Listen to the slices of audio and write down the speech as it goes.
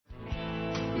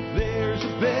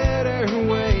there's a better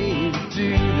way to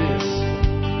do this.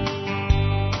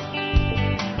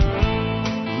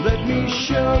 Let me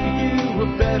show you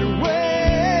a better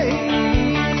way.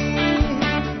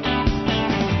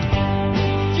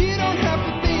 You don't have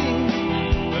to be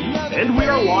another. And we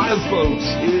are live, folks.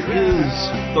 It is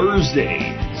Thursday,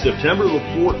 September the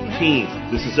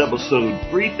 14th. This is episode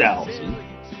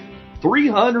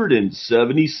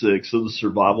 376 of the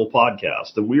Survival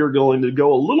Podcast. And we are going to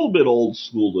go a little bit old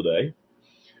school today.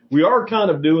 We are kind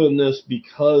of doing this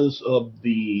because of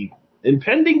the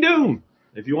impending doom,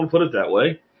 if you want to put it that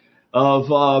way,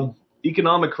 of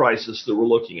economic crisis that we're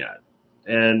looking at.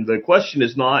 And the question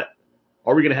is not,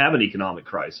 are we going to have an economic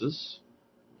crisis?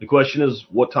 The question is,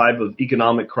 what type of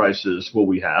economic crisis will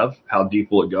we have? How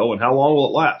deep will it go? And how long will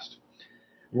it last?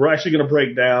 We're actually going to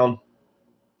break down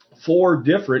 4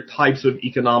 different types of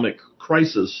economic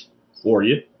crisis for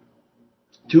you.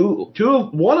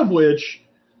 One of which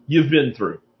you've been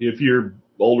through if you're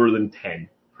older than 10,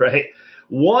 right?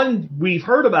 One we've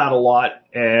heard about a lot,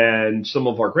 and some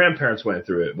of our grandparents went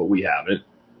through it, but we haven't.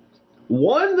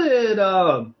 One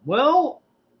that,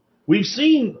 we've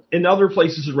seen in other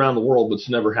places around the world, but it's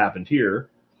never happened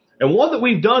here. And one that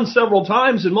we've done several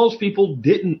times, and most people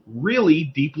didn't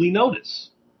really deeply notice.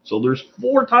 So there's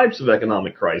 4 types of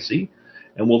economic crisis,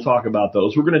 and we'll talk about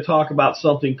those. We're going to talk about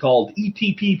something called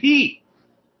ETPP,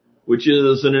 which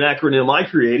is an acronym I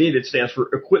created. It stands for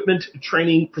Equipment,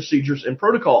 Training, Procedures, and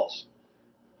Protocols.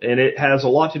 And it has a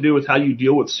lot to do with how you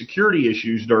deal with security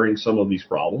issues during some of these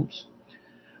problems.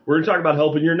 We're going to talk about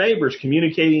helping your neighbors,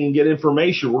 communicating and get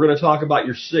information. We're going to talk about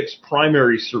your 6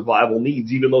 primary survival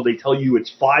needs, even though they tell you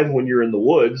it's 5 when you're in the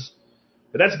woods.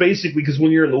 But that's basically because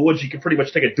when you're in the woods, you can pretty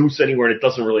much take a deuce anywhere and it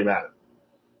doesn't really matter.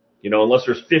 Unless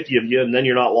there's 50 of you, and then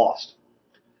you're not lost.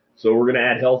 So we're going to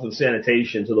add health and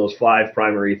sanitation to those 5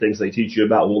 primary things they teach you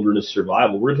about wilderness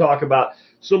survival. We're going to talk about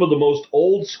some of the most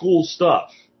old school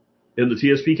stuff in the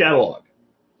TSP catalog.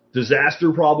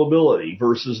 Disaster probability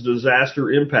versus disaster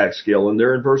impact scale and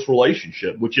their inverse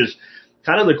relationship, which is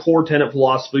kind of the core tenet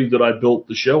philosophy that I built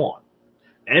the show on.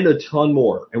 And a ton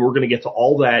more. And we're going to get to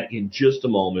all that in just a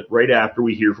moment, right after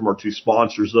we hear from our 2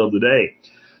 sponsors of the day.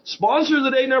 Sponsor of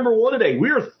the day number 1 today. We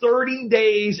are 30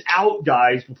 days out,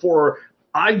 guys, before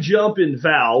I jump in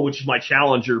Val, which is my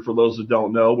challenger for those that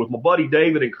don't know, with my buddy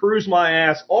David, and cruise my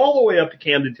ass all the way up to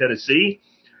Camden, Tennessee,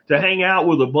 to hang out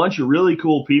with a bunch of really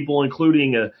cool people,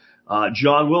 including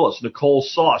John Willis, Nicole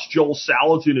Sauce, Joel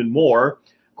Salatin, and more.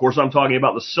 Of course, I'm talking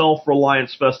about the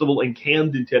Self-Reliance Festival in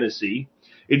Camden, Tennessee.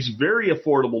 It's very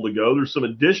affordable to go. There's some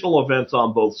additional events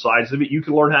on both sides of it. You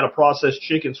can learn how to process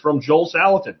chickens from Joel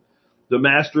Salatin, the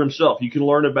master himself. You can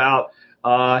learn about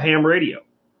ham radio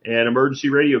and emergency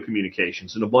radio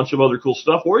communications and a bunch of other cool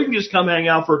stuff. Or you can just come hang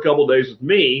out for a couple of days with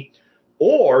me.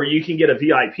 Or you can get a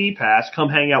VIP pass, come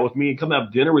hang out with me, and come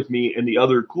have dinner with me and the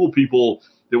other cool people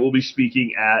that will be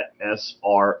speaking at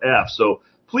SRF. So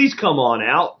please come on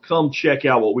out. Come check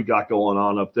out what we got going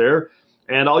on up there.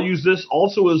 And I'll use this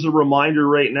also as a reminder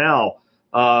right now.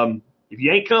 If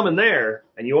you ain't coming there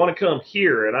and you want to come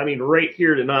here, and I mean right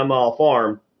here to 9 Mile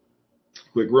Farm,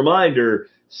 quick reminder,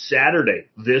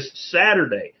 this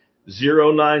Saturday,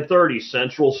 0930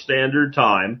 Central Standard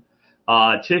Time,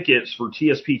 tickets for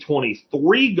TSP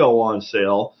 23 go on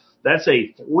sale. That's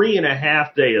a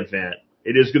 3.5-day event.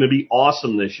 It is going to be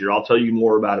awesome this year. I'll tell you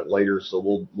more about it later,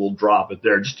 so we'll drop it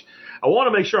there. I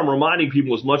want to make sure I'm reminding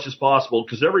people as much as possible,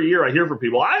 because every year I hear from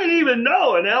people, I didn't even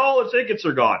know, and now all the tickets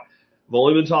are gone. I've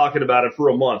only been talking about it for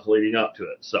a month leading up to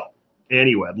it. So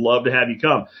anyway, I'd love to have you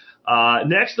come.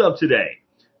 Next up today,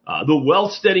 the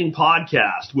Wealth Steading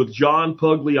Podcast with John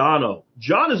Pugliano.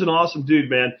 John is an awesome dude,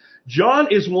 man. John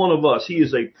is one of us. He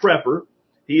is a prepper.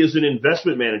 He is an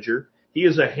investment manager. He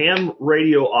is a ham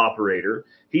radio operator.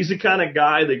 He's the kind of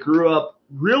guy that grew up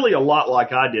really a lot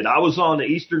like I did. I was on the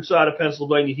eastern side of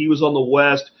Pennsylvania. He was on the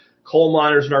west. Coal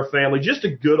miners in our family. Just a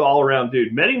good all-around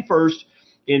dude. Met him first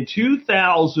in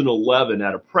 2011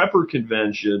 at a prepper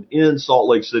convention in Salt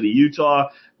Lake City, Utah.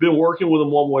 Been working with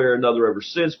him one way or another ever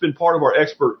since. Been part of our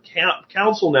expert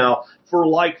council now for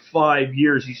like 5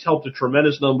 years. He's helped a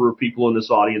tremendous number of people in this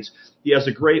audience. He has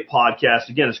a great podcast.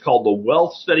 Again, it's called the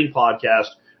Wealth Steading Podcast,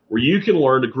 where you can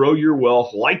learn to grow your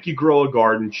wealth like you grow a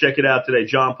garden. Check it out today,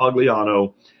 John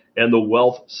Pugliano and the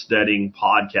Wealth Steading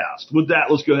Podcast. With that,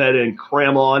 let's go ahead and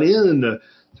cram on in to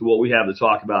what we have to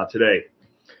talk about today.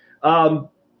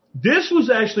 This was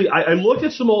actually, I looked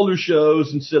at some older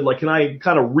shows and said, like, can I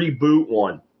kind of reboot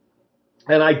one?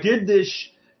 And I did this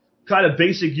kind of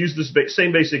use this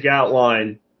same basic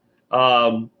outline.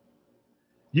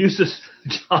 Use this,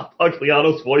 John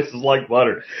Pugliano's voice is like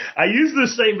butter. I used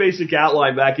this same basic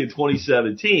outline back in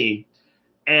 2017.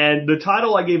 And the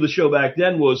title I gave the show back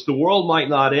then was The World Might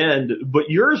Not End, but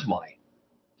Yours Might.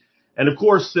 And of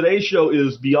course, today's show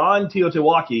is Beyond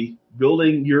TEOTWAWKI,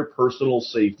 Building Your Personal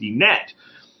Safety Net.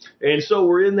 And so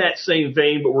we're in that same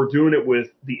vein, but we're doing it with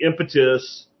the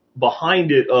impetus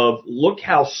behind it of look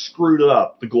how screwed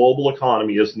up the global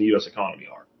economy is and the U.S. economy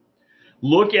are.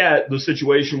 Look at the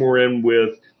situation we're in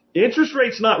with interest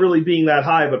rates not really being that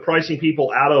high, but pricing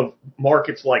people out of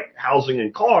markets like housing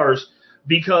and cars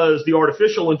because the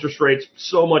artificial interest rates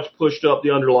so much pushed up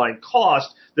the underlying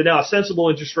cost that now a sensible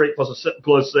interest rate plus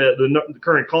the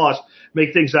current cost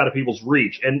make things out of people's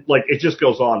reach. And like it just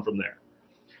goes on from there.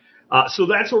 So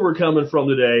that's where we're coming from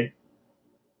today.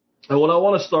 And what I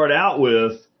want to start out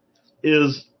with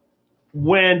is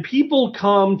when people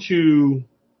come to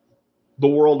the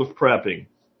world of prepping,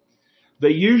 they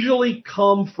usually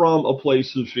come from a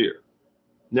place of fear.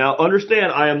 Now,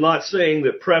 understand, I am not saying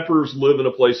that preppers live in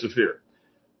a place of fear.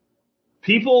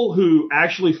 People who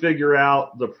actually figure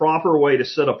out the proper way to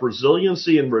set up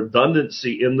resiliency and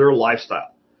redundancy in their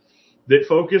lifestyle, that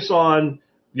focus on,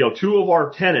 two of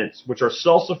our tenets, which are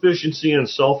self-sufficiency and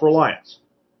self-reliance.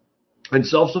 And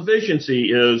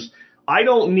self-sufficiency is, I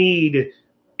don't need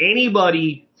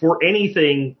anybody for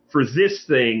anything for this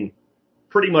thing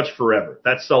pretty much forever.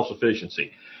 That's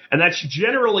self-sufficiency. And that's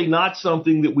generally not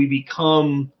something that we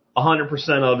become 100%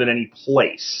 of in any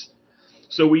place.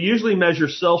 So we usually measure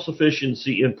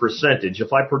self-sufficiency in percentage.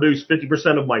 If I produce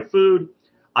 50% of my food,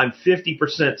 I'm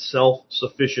 50%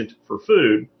 self-sufficient for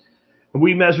food. And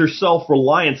we measure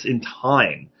self-reliance in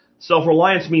time.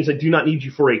 Self-reliance means I do not need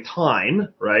you for a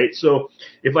time, right? So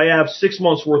if I have 6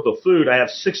 months worth of food, I have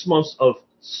 6 months of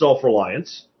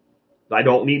self-reliance. I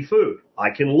don't need food.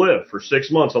 I can live for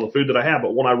 6 months on the food that I have,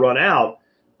 but when I run out,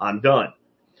 I'm done.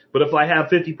 But if I have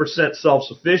 50%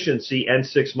 self-sufficiency and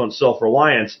 6 months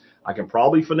self-reliance, I can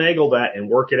probably finagle that and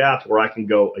work it out to where I can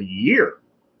go a year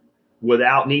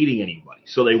without needing anybody.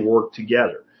 So they work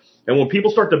together. And when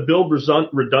people start to build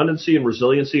redundancy and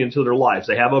resiliency into their lives,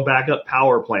 they have a backup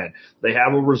power plan. They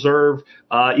have a reserve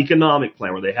economic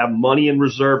plan where they have money in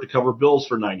reserve to cover bills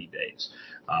for 90 days.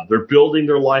 They're building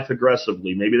their life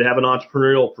aggressively. Maybe they have an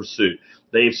entrepreneurial pursuit.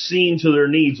 They've seen to their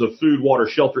needs of food, water,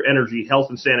 shelter, energy, health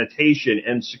and sanitation,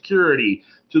 and security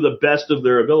to the best of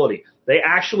their ability. They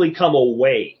actually come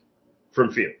away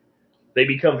from fear. They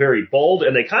become very bold,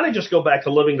 and they kind of just go back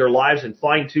to living their lives and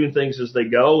fine-tune things as they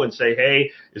go and say,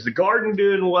 hey, is the garden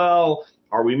doing well?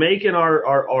 Are we making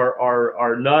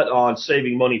our nut on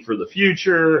saving money for the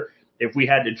future? If we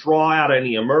had to draw out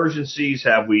any emergencies,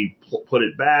 have we put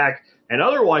it back? And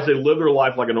otherwise, they live their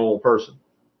life like a normal person.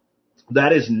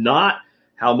 That is not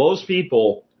how most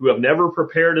people who have never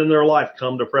prepared in their life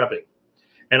come to prepping.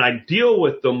 And I deal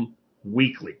with them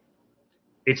weekly.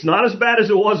 It's not as bad as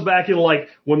it was back in like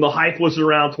when the hype was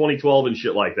around 2012 and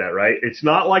shit like that, right? It's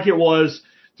not like it was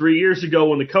 3 years ago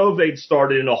when the COVID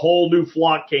started and a whole new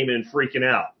flock came in freaking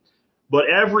out. But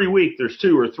every week there's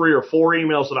 2 or 3 or 4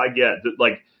 emails that I get that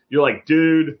like, you're like,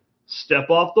 dude,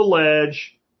 step off the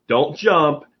ledge. Don't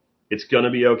jump. It's going to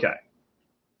be okay.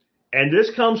 And this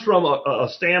comes from a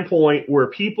standpoint where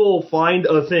people find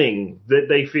a thing that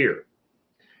they fear.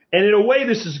 And in a way,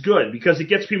 this is good because it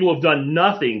gets people who have done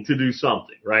nothing to do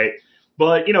something, right?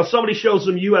 But, somebody shows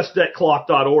them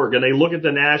usdebtclock.org and they look at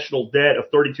the national debt of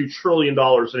 $32 trillion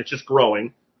and it's just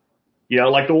growing.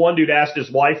 Like the one dude asked his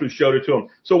wife who showed it to him,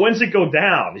 so when's it go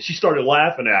down? And she started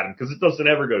laughing at him because it doesn't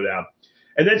ever go down.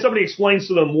 And then somebody explains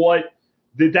to them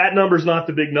that number's not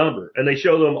the big number. And they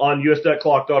show them on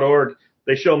usdebtclock.org,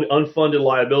 they show them the unfunded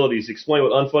liabilities, explain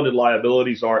what unfunded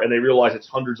liabilities are, and they realize it's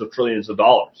hundreds of trillions of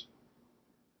dollars.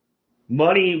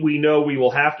 Money we know we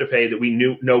will have to pay that we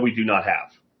know we do not have.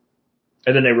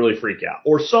 And then they really freak out.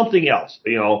 Or something else.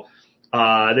 They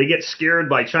get scared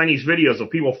by Chinese videos of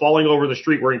people falling over the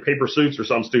street wearing paper suits or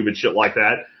some stupid shit like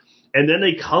that. And then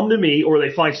they come to me or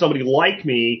they find somebody like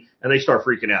me and they start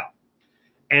freaking out.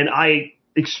 And I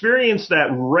experienced that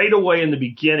right away in the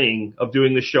beginning of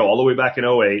doing the show, all the way back in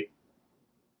 2008.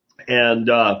 And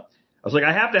I was like,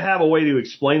 I have to have a way to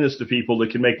explain this to people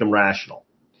that can make them rational.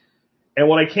 And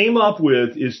what I came up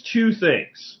with is 2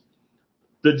 things.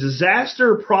 The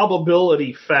disaster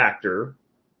probability factor,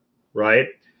 right?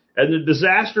 And the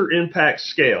disaster impact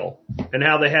scale and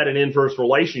how they had an inverse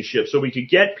relationship so we could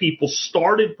get people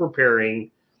started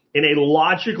preparing in a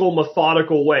logical,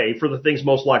 methodical way for the things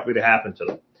most likely to happen to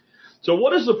them. So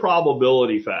what is the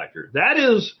probability factor? That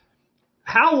is,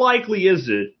 how likely is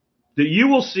it that you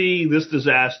will see this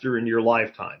disaster in your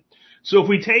lifetime? So if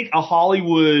we take a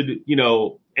Hollywood,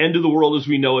 end of the world as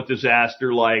we know it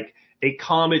disaster like a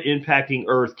comet impacting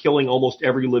Earth, killing almost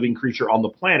every living creature on the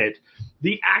planet,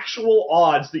 the actual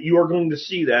odds that you are going to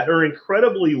see that are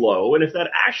incredibly low. And if that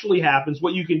actually happens,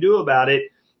 what you can do about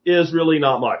it is really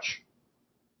not much.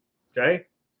 Okay?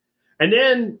 And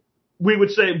then we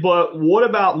would say, but what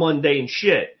about mundane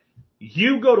shit?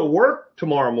 You go to work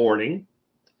tomorrow morning,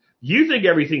 you think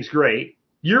everything's great,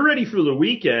 you're ready for the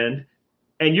weekend,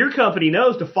 and your company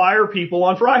knows to fire people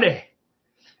on Friday.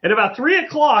 And about 3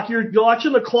 o'clock, you're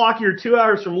watching the clock, you're 2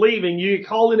 hours from leaving, you get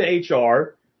called into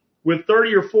HR with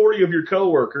 30 or 40 of your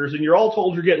coworkers, and you're all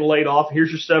told you're getting laid off,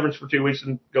 here's your severance for 2 weeks,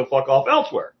 and go fuck off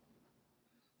elsewhere.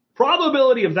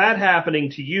 Probability of that happening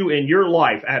to you in your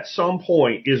life at some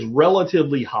point is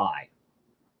relatively high.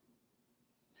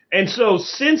 And so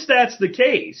since that's the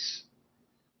case,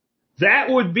 that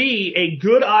would be a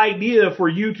good idea for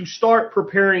you to start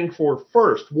preparing for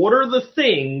first. What are the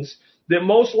things that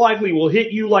most likely will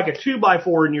hit you like a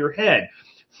 2x4 in your head?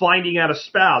 Finding out a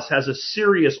spouse has a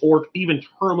serious or even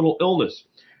terminal illness.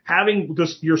 Having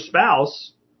your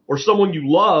spouse or someone you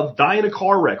love die in a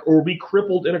car wreck or be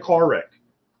crippled in a car wreck.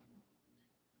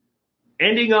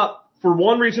 Ending up, for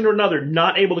one reason or another,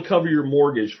 not able to cover your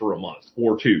mortgage for a month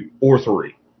or 2 or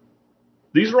 3.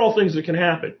 These are all things that can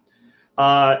happen.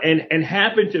 And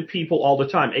happen to people all the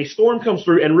time. A storm comes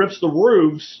through and rips the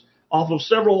roofs off of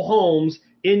several homes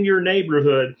in your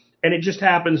neighborhood, and it just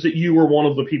happens that you were one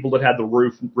of the people that had the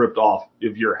roof ripped off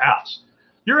of your house.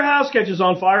 Your house catches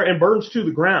on fire and burns to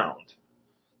the ground.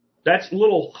 That's a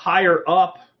little higher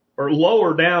up or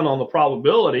lower down on the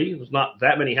probability. There's not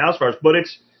that many house fires, but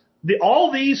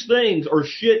all these things are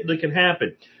shit that can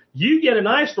happen. You get an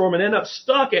ice storm and end up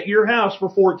stuck at your house for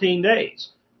 14 days.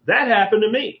 That happened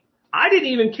to me. I didn't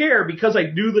even care because I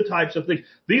do the types of things.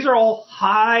 These are all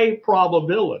high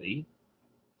probability,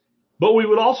 but we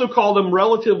would also call them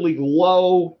relatively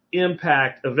low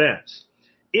impact events.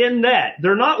 In that,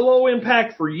 they're not low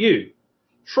impact for you.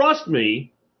 Trust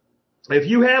me, if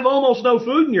you have almost no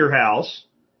food in your house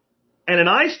and an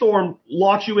ice storm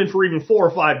locks you in for even 4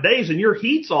 or 5 days and your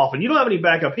heat's off and you don't have any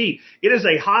backup heat, it is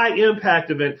a high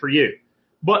impact event for you.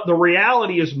 But the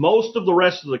reality is most of the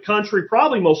rest of the country,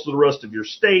 probably most of the rest of your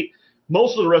state,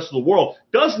 most of the rest of the world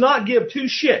does not give two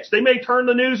shits. They may turn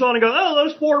the news on and go, oh,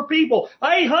 those poor people.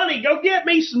 Hey, honey, go get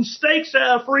me some steaks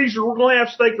out of the freezer. We're going to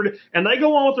have steak for dinner. And they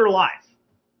go on with their life.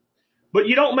 But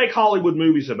you don't make Hollywood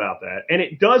movies about that. And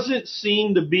it doesn't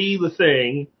seem to be the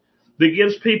thing that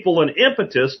gives people an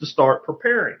impetus to start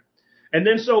preparing. And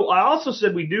then so I also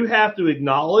said we do have to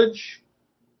acknowledge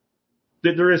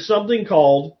that there is something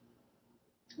called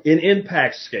an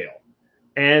impact scale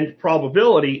and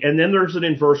probability, and then there's an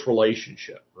inverse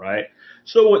relationship, right?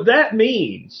 So what that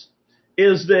means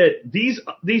is that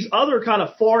these other kind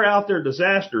of far out there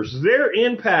disasters, their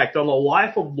impact on the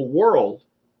life of the world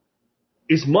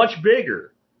is much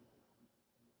bigger.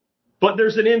 But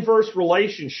there's an inverse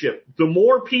relationship. The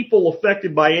more people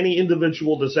affected by any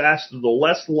individual disaster, the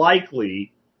less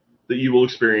likely that you will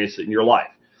experience it in your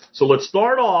life. So let's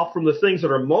start off from the things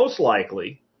that are most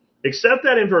likely, accept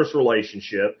that inverse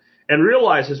relationship, and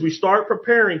realize as we start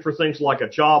preparing for things like a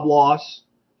job loss,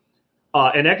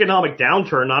 an economic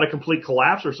downturn, not a complete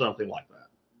collapse or something like that,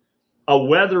 a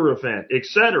weather event,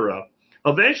 etc.,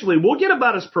 eventually we'll get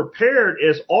about as prepared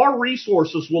as our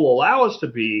resources will allow us to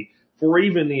be for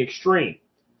even the extreme.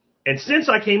 And since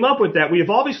I came up with that, we have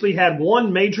obviously had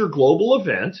one major global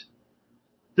event.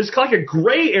 This is like a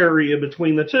gray area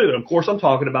between the two. And of course, I'm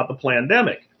talking about the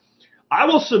pandemic. I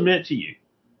will submit to you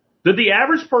that the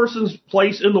average person's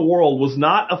place in the world was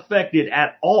not affected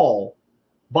at all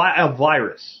by a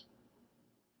virus.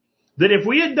 That if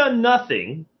we had done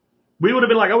nothing, we would have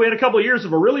been like, oh, we had a couple of years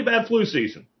of a really bad flu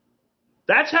season.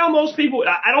 That's how most people,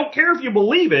 I don't care if you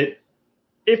believe it,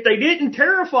 if they didn't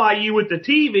terrify you with the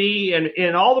TV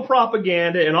and all the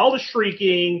propaganda and all the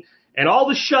shrieking and all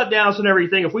the shutdowns and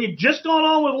everything, if we had just gone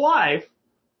on with life,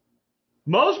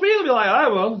 most people would be like,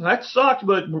 oh, well, that sucked,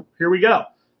 but here we go.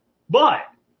 But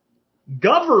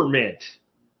government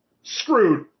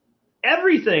screwed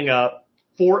everything up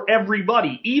for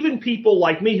everybody, even people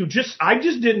like me who I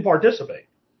just didn't participate.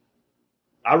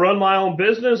 I run my own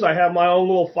business. I have my own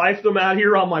little fiefdom out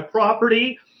here on my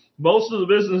property. Most of the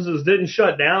businesses didn't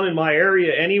shut down in my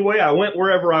area anyway. I went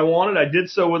wherever I wanted. I did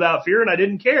so without fear, and I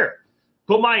didn't care.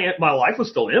 But my life was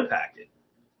still impacted.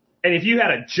 And if you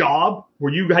had a job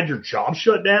where you had your job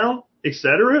shut down,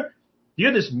 etc., you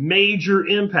had this major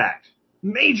impact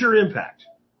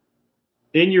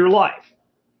in your life.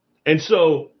 And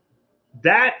so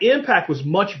that impact was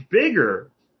much bigger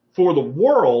for the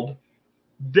world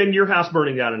than your house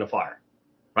burning down in a fire.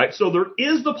 Right? So there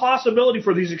is the possibility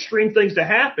for these extreme things to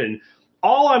happen.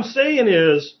 All I'm saying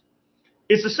is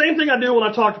It's the same thing I do when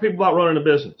I talk to people about running a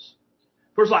business.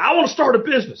 First, like, I want to start a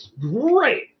business.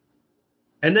 Great.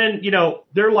 And then, you know,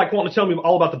 they're like wanting to tell me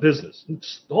all about the business.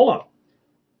 Hold on.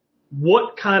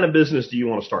 What kind of business do you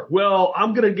want to start? Well,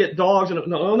 I'm going to get dogs. And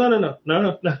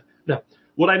no.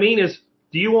 What I mean is,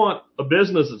 do you want a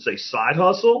business that's a side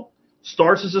hustle,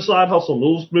 starts as a side hustle,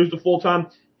 moves to full-time,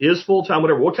 is full-time,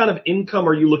 whatever? What kind of income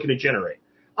are you looking to generate?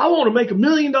 I want to make $1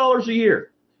 million a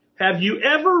year. Have you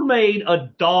ever made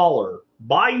 $1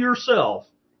 by yourself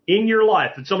in your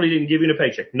life that somebody didn't give you in a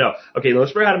paycheck? No. Okay,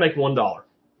 let's figure out how to make $1.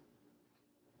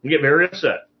 You get very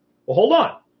upset. Well, hold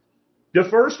on. The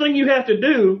first thing you have to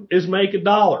do is make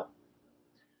 $1.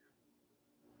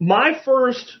 My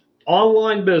first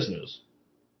online business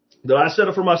that I set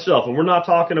up for myself, and we're not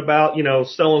talking about, you know,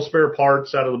 selling spare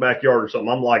parts out of the backyard or something.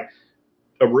 I'm like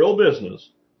a real business.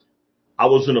 I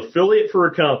was an affiliate for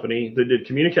a company that did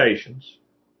communications,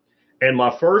 and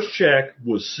my first check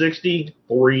was $63.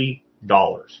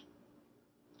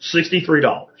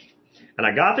 $63. And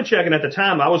I got the check, and at the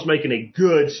time, I was making a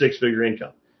good 6-figure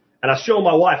income. And I showed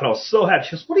my wife, and I was so happy.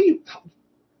 She goes, what are you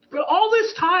put all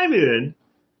this time in?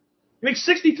 You make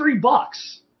 $63.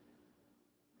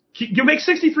 You make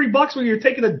 $63 when you're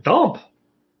taking a dump,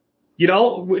 you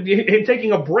know, and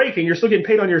taking a break, and you're still getting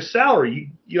paid on your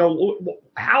salary. You know,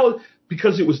 how?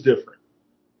 Because it was different.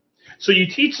 So you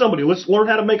teach somebody, let's learn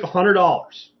how to make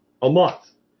 $100 a month.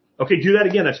 Okay, do that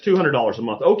again. That's $200 a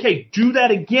month. Okay, do that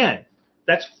again.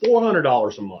 That's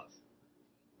 $400 a month.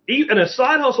 And a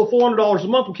side hustle, $400 a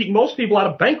month, will keep most people out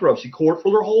of bankruptcy court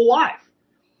for their whole life.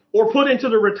 Or put into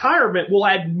the retirement will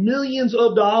add millions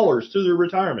of dollars to their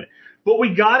retirement. But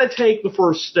we got to take the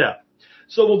first step.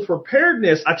 So with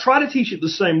preparedness, I try to teach it the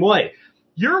same way.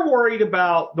 You're worried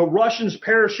about the Russians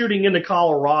parachuting into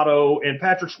Colorado and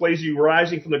Patrick Swayze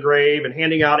rising from the grave and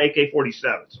handing out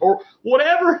AK-47s or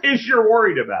whatever it is you're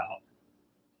worried about.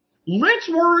 Let's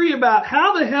worry about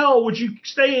how the hell would you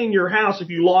stay in your house if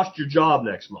you lost your job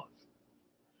next month?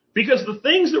 Because the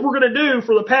things that we're going to do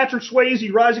for the Patrick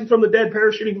Swayze rising from the dead,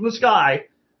 parachuting from the sky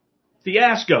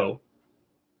fiasco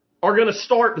are going to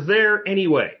start there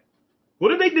anyway. What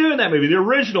did they do in that movie? The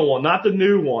original one, not the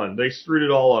new one. They screwed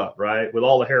it all up, right? With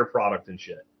all the hair product and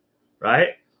shit, right?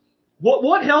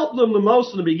 What helped them the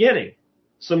most in the beginning?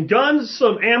 Some guns,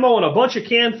 some ammo, and a bunch of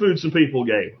canned food some people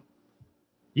gave them.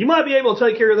 You might be able to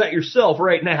take care of that yourself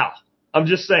right now. I'm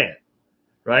just saying,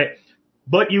 right?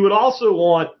 But you would also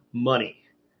want money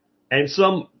and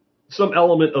some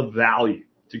element of value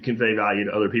to convey value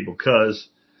to other people. Because,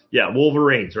 yeah,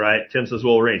 Wolverines, right? Tim says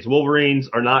Wolverines. Wolverines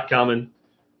are not coming.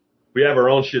 We have our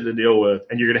own shit to deal with,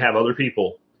 and you're going to have other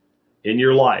people in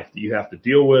your life that you have to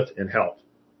deal with and help.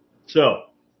 So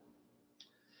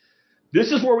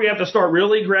this is where we have to start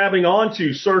really grabbing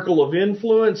onto circle of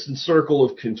influence and circle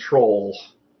of control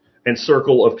and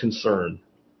circle of concern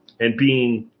and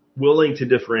being willing to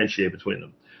differentiate between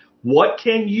them. What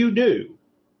can you do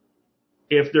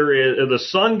if the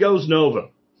sun goes nova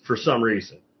for some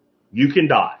reason? You can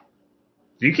die.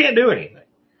 You can't do anything.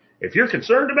 If you're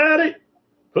concerned about it,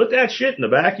 put that shit in the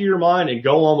back of your mind and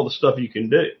go on with the stuff you can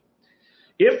do.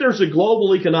 If there's a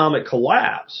global economic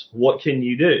collapse, what can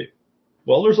you do?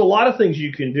 Well, there's a lot of things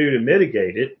you can do to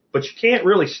mitigate it, but you can't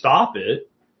really stop it.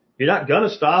 You're not going to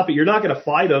stop it. You're not going to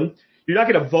fight them. You're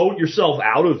not going to vote yourself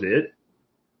out of it,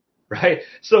 right?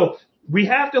 So we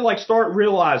have to start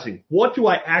realizing, what do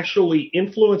I actually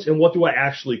influence and what do I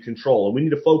actually control? And we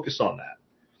need to focus on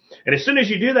that. And as soon as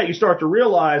you do that, you start to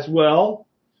realize, well,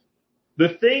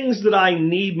 the things that I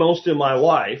need most in my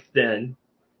life then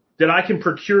that I can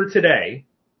procure today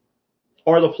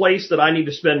are the place that I need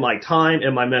to spend my time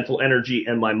and my mental energy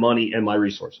and my money and my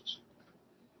resources.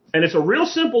 And it's a real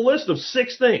simple list of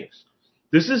 6 things.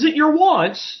 This isn't your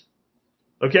wants,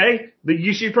 okay?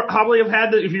 You should probably have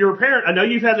had, if you're a parent, I know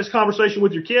you've had this conversation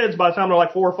with your kids by the time they're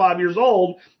like 4 or 5 years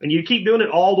old, and you keep doing it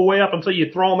all the way up until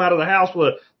you throw them out of the house with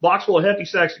a box full of Hefty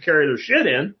sacks to carry their shit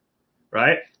in,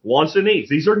 right? Wants and needs.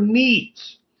 These are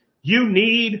needs. You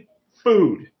need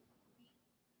food.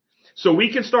 So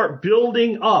we can start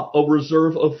building up a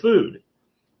reserve of food.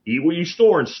 Eat what you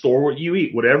store and store what you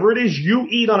eat. Whatever it is you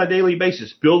eat on a daily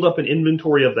basis, build up an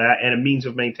inventory of that and a means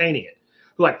of maintaining it.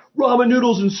 Like ramen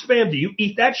noodles and Spam. Do you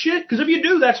eat that shit? Because if you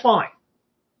do, that's fine.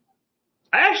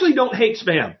 I actually don't hate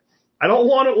Spam. I don't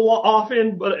want it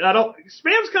often, but I don't.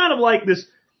 Spam's kind of like this.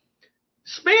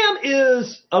 Spam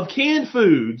is, of canned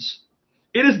foods,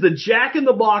 it is the Jack in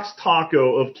the Box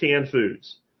taco of canned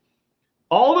foods.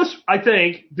 All of us, I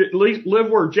think, at least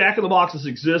live where Jack in the Boxes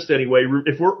exist anyway.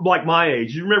 If we're like my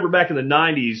age, you remember back in the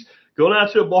 90s, going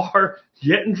out to a bar,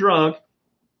 getting drunk,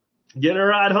 getting a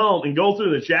ride home, and go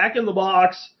through the Jack in the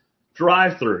Box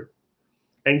drive-thru.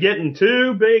 and getting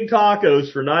 2 big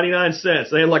tacos for 99 cents.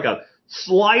 They had like a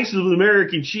slice of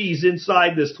American cheese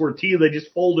inside this tortilla. They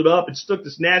just folded up and stuck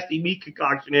this nasty meat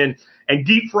concoction in and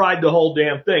deep fried the whole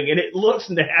damn thing. And it looks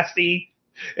nasty,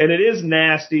 and it is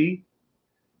nasty,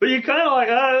 but you're kind of like,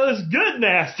 oh, it's good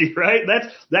nasty, right?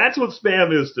 That's what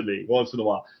Spam is to me once in a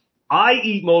while. I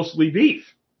eat mostly beef.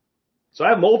 So I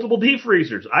have multiple deep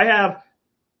freezers. I have,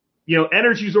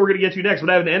 energies we're going to get to next, but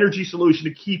I have an energy solution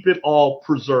to keep it all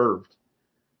preserved.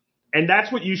 And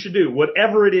that's what you should do.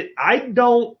 Whatever it is,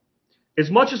 as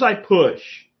much as I push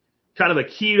kind of a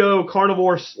keto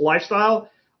carnivore lifestyle,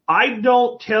 I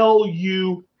don't tell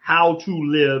you how to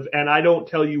live and I don't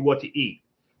tell you what to eat.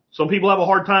 Some people have a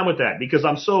hard time with that because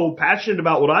I'm so passionate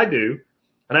about what I do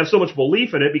and I have so much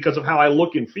belief in it because of how I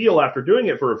look and feel after doing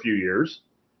it for a few years.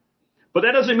 But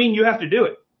that doesn't mean you have to do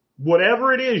it.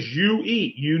 Whatever it is you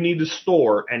eat, you need to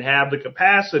store and have the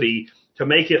capacity to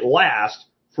make it last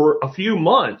for a few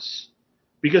months,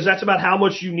 because that's about how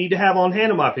much you need to have on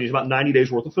hand, in my opinion, about 90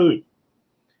 days worth of food.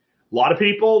 A lot of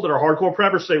people that are hardcore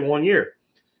preppers say 1 year.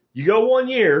 You go 1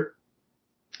 year,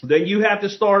 then you have to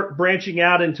start branching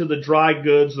out into the dry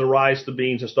goods, the rice, the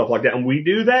beans, and stuff like that. And we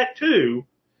do that too,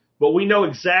 but we know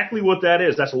exactly what that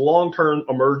is. That's long-term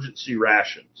emergency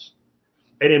rations.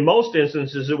 And in most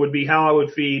instances, it would be how I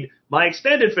would feed my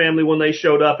extended family when they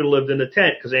showed up and lived in the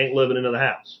tent because they ain't living in the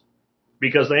house.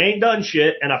 Because they ain't done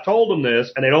shit, and I've told them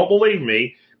this, and they don't believe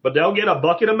me, but they'll get a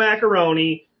bucket of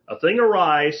macaroni, a thing of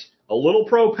rice, a little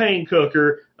propane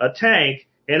cooker, a tank,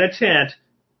 and a tent.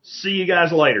 See you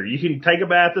guys later. You can take a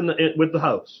bath with the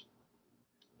hose.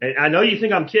 And I know you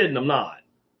think I'm kidding. I'm not.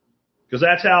 Because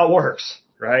that's how it works,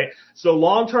 right? So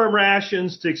long-term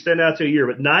rations to extend out to a year,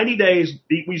 but 90 days,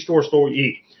 eat, we store,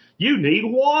 eat. You need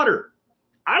water.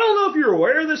 I don't know if you're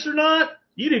aware of this or not.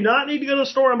 You do not need to go to the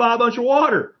store and buy a bunch of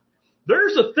water.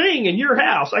 There's a thing in your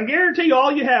house. I guarantee you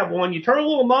all you have one. You turn a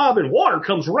little knob and water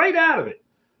comes right out of it.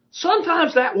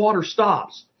 Sometimes that water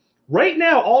stops. Right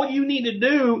now, all you need to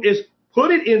do is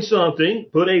put it in something,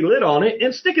 put a lid on it,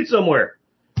 and stick it somewhere.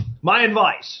 My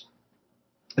advice,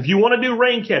 if you want to do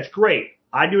rain catch, great.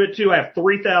 I do it too. I have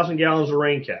 3,000 gallons of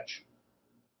rain catch.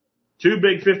 2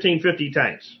 big 1550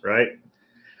 tanks, right?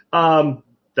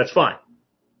 That's fine.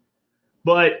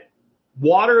 But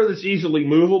water that's easily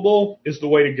movable is the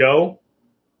way to go.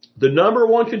 The number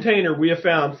one container we have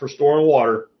found for storing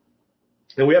water,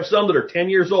 and we have some that are 10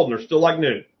 years old and they're still like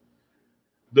new.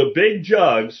 The big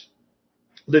jugs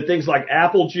that things like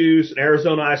apple juice and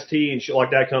Arizona iced tea and shit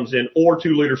like that comes in, or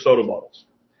 2-liter soda bottles.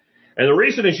 And the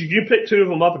reason is you pick 2 of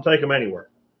them up and take them anywhere.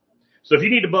 So if you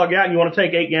need to bug out and you want to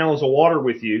take 8 gallons of water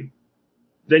with you,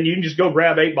 then you can just go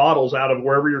grab 8 bottles out of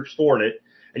wherever you're storing it,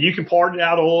 and you can part it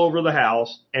out all over the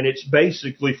house, and it's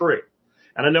basically free.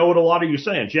 And I know what a lot of you are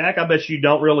saying. Jack, I bet you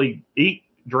don't really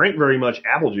drink very much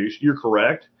apple juice. You're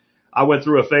correct. I went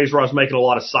through a phase where I was making a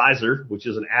lot of cider, which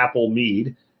is an apple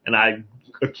mead, and I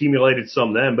accumulated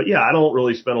some then. But yeah, I don't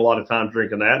really spend a lot of time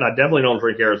drinking that, and I definitely don't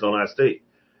drink Arizona iced tea.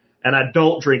 And I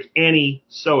don't drink any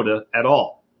soda at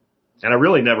all. And I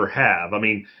really never have. I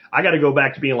mean, I got to go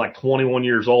back to being like 21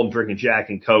 years old and drinking Jack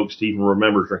and Cokes to even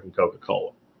remember drinking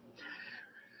Coca-Cola.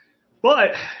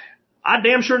 But I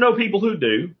damn sure know people who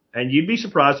do. And you'd be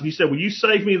surprised if you said, will you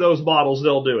save me those bottles?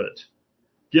 They'll do it.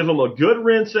 Give them a good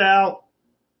rinse out.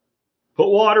 Put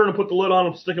water in and put the lid on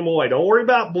them, stick them away. Don't worry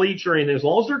about bleach or anything. As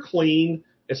long as they're clean,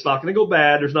 it's not going to go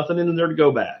bad. There's nothing in there to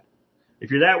go bad.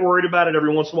 If you're that worried about it,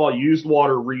 every once in a while, use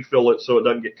water, refill it so it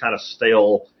doesn't get kind of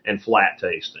stale and flat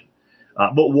tasting.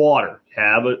 But water,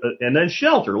 and then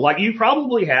shelter. Like you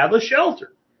probably have a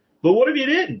shelter. But what if you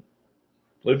didn't?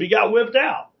 What if you got whipped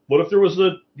out? What if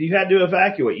you had to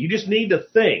evacuate? You just need to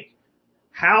think,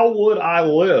 how would I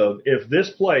live if this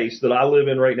place that I live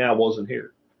in right now wasn't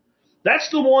here? That's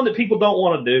the one that people don't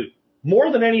want to do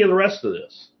more than any of the rest of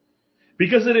this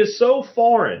because it is so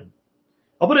foreign.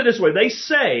 I'll put it this way. They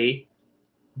say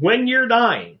when you're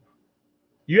dying,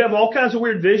 you have all kinds of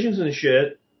weird visions and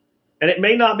shit, and it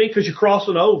may not be because you're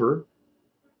crossing over.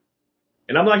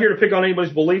 And I'm not here to pick on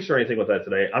anybody's beliefs or anything with that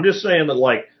today. I'm just saying that,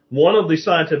 like, one of the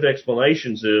scientific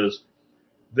explanations is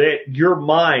that your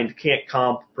mind can't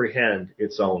comprehend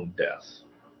its own death.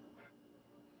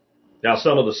 Now,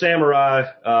 some of the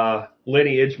samurai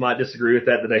lineage might disagree with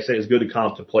that they say it's good to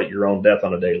contemplate your own death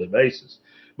on a daily basis.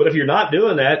 But if you're not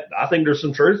doing that, I think there's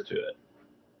some truth to it.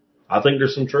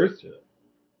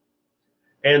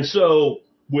 And so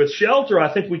with shelter,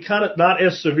 I think we kind of, not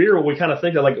as severe, we kind of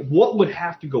think that, like, what would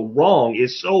have to go wrong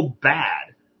is so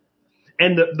bad.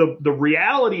 And the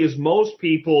reality is most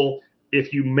people,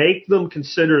 if you make them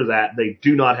consider that, they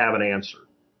do not have an answer.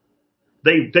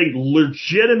 They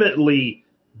legitimately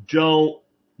don't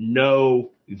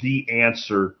know the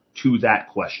answer to that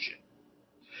question.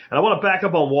 And I want to back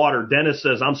up on water. Dennis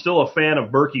says, I'm still a fan of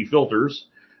Berkey filters.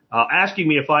 Asking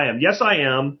me if I am. Yes, I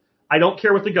am. I don't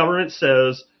care what the government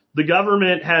says. The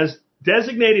government has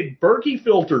designated Berkey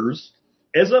filters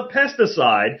as a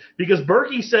pesticide because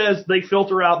Berkey says they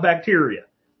filter out bacteria.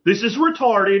 This is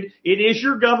retarded. It is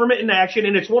your government in action,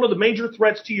 and it's one of the major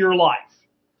threats to your life.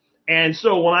 And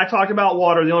so when I talk about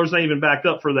water, the only reason I even backed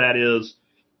up for that is,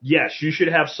 yes, you should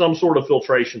have some sort of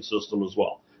filtration system as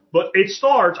well. But it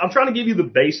starts, I'm trying to give you the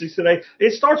basics today.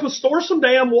 It starts with store some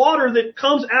damn water that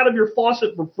comes out of your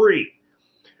faucet for free.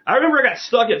 I remember I got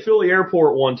stuck at Philly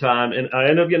Airport one time, and I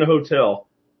ended up getting a hotel.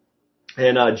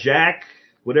 And Jack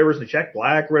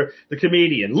Black, the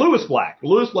comedian, Lewis Black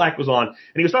was on, and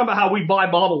he was talking about how we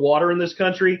buy bottled water in this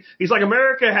country. He's like,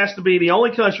 America has to be the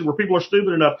only country where people are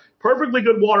stupid enough. Perfectly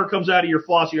good water comes out of your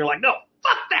faucet. You're like, no,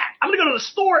 fuck that. I'm going to go to the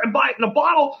store and buy it in a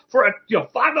bottle for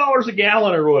 $5 a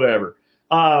gallon or whatever.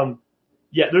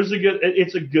 Yeah,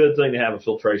 it's a good thing to have a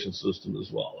filtration system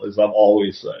as well, as I've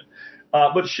always said.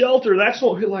 But shelter, that's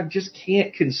what people just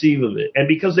can't conceive of it. And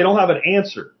because they don't have an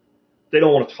answer, they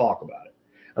don't want to talk about it.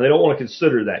 And they don't want to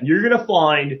consider that. And you're going to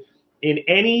find in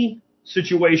any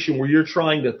situation where you're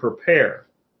trying to prepare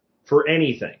for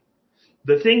anything,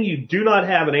 the thing you do not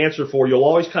have an answer for, you'll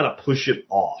always kind of push it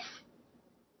off.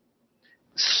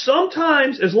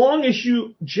 Sometimes, as long as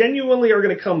you genuinely are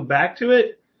going to come back to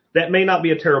it, that may not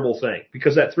be a terrible thing,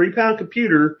 because that 3-pound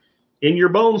computer in your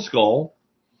bone skull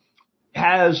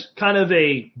has kind of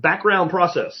a background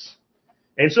process.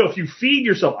 And so if you feed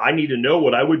yourself, I need to know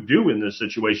what I would do in this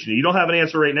situation, and you don't have an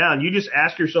answer right now, and you just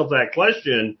ask yourself that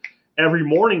question every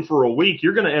morning for a week,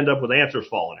 you're going to end up with answers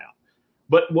falling out.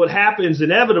 But what happens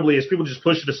inevitably is people just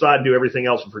push it aside and do everything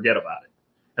else and forget about it.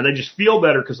 And they just feel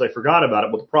better because they forgot about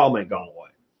it, but the problem ain't gone away.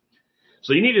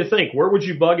 So you need to think, where would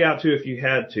you bug out to if you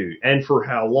had to, and for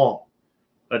how long?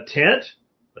 A tent,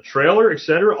 a trailer,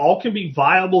 etc., all can be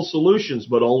viable solutions,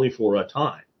 but only for a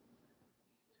time.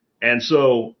 And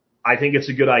so I think it's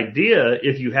a good idea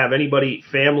if you have anybody,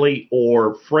 family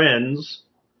or friends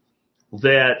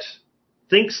that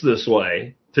thinks this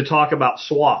way, to talk about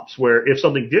swaps, where if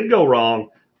something did go wrong,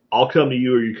 I'll come to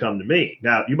you or you come to me.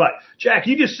 Now, Jack,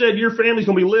 you just said your family's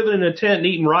going to be living in a tent and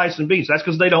eating rice and beans. That's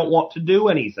because they don't want to do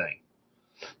anything.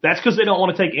 That's because they don't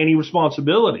want to take any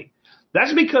responsibility.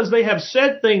 That's because they have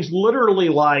said things literally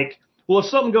like, well, if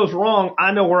something goes wrong,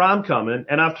 I know where I'm coming,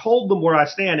 and I've told them where I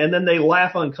stand, and then they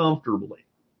laugh uncomfortably.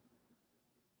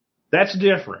 That's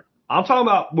different. I'm talking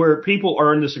about where people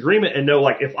are in disagreement and know,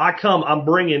 like, if I come, I'm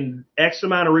bringing X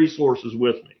amount of resources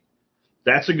with me.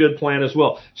 That's a good plan as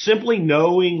well. Simply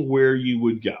knowing where you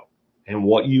would go and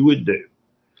what you would do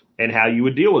and how you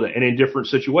would deal with it, and in different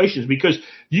situations. Because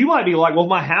you might be like, well, if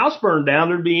my house burned down,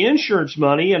 there'd be insurance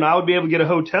money and I would be able to get a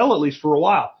hotel at least for a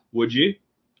while. Would you?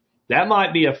 That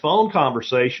might be a phone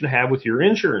conversation to have with your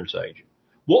insurance agent.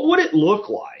 What would it look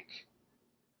like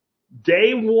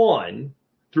day 1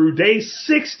 through day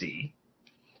 60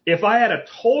 if I had a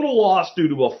total loss due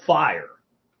to a fire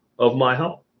of my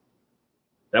home?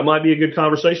 That might be a good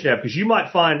conversation to have, because you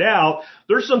might find out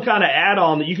there's some kind of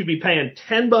add-on that you could be paying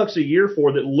 $10 a year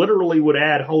for that literally would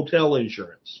add hotel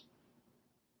insurance.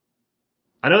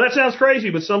 I know that sounds crazy,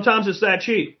 but sometimes it's that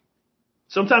cheap.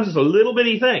 Sometimes it's a little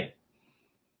bitty thing.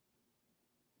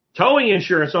 Towing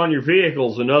insurance on your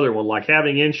vehicle is another one, like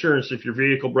having insurance if your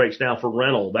vehicle breaks down for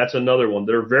rental. That's another one.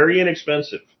 They're very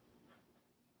inexpensive.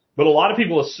 But a lot of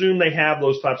people assume they have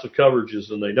those types of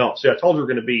coverages, and they don't. See, I told you we're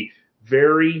going to be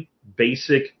very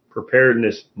basic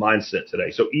preparedness mindset today.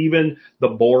 So even the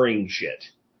boring shit,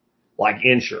 like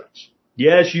insurance,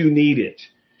 yes, you need it.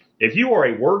 If you are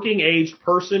a working age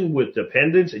person with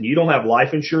dependents and you don't have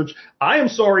life insurance, I am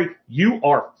sorry, you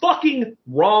are fucking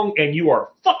wrong and you are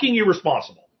fucking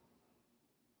irresponsible.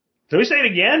 Let me say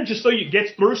it again, just so you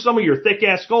get through some of your thick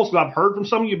ass skulls, because I've heard from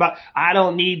some of you about, I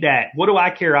don't need that. What do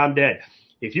I care? I'm dead.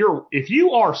 If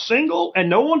you are single and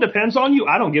no one depends on you,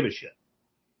 I don't give a shit.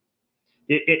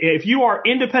 If you are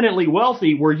independently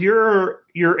wealthy, where your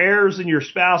heirs and your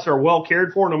spouse are well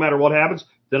cared for no matter what happens,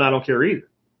 then I don't care either.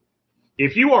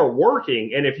 If you are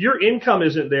working and if your income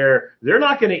isn't there, they're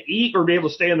not going to eat or be able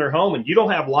to stay in their home, and you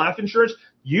don't have life insurance,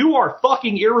 you are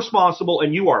fucking irresponsible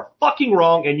and you are fucking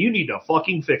wrong, and you need to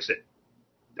fucking fix it.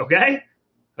 Okay?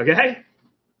 Okay?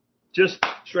 Just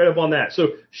straight up on that.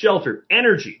 So shelter,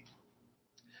 energy.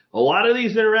 A lot of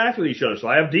these interact with each other. So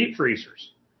I have deep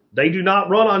freezers. They do not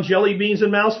run on jelly beans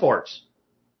and mouse farts.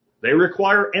 They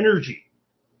require energy.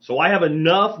 So I have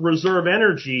enough reserve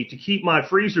energy to keep my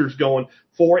freezers going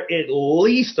for at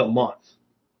least a month.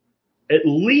 At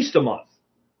least a month.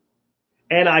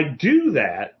 And I do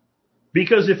that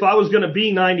Because if I was going to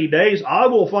be 90 days, I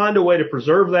will find a way to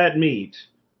preserve that meat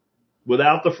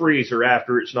without the freezer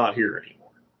after it's not here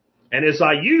anymore. And as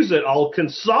I use it, I'll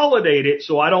consolidate it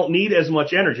so I don't need as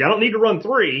much energy. I don't need to run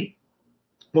 3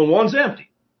 when one's empty.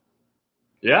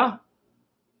 Yeah?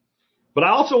 But I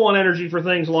also want energy for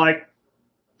things like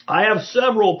I have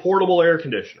several portable air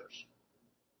conditioners.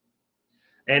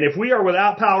 And if we are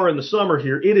without power in the summer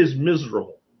here, it is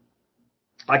miserable.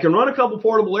 I can run a couple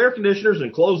portable air conditioners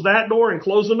and close that door and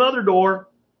close another door.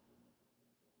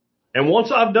 And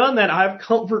once I've done that, I have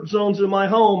comfort zones in my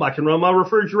home. I can run my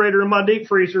refrigerator and my deep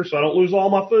freezer so I don't lose all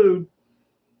my food.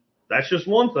 That's just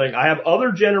one thing. I have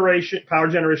other power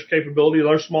generation capability,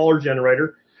 another smaller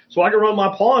generator, so I can run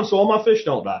my pond so all my fish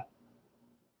don't die.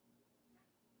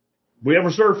 We have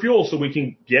reserve fuel so we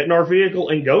can get in our vehicle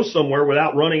and go somewhere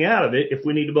without running out of it if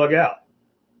we need to bug out.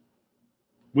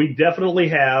 We definitely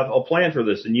have a plan for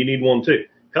this, and you need one too.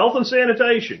 Health and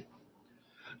sanitation.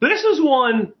 This is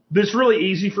one that's really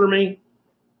easy for me.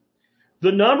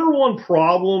 The number one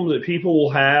problem that people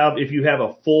will have if you have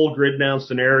a full grid down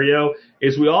scenario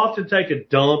is we often take a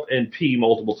dump and pee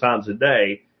multiple times a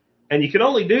day, and you can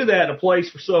only do that in a place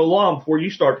for so long before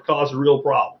you start to cause a real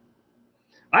problem.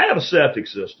 I have a septic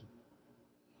system.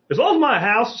 As long as my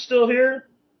house is still here,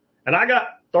 and I got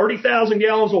 30,000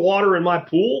 gallons of water in my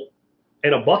pool,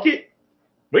 in a bucket,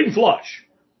 we can flush.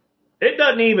 It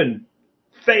doesn't even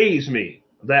faze me,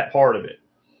 that part of it.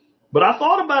 But I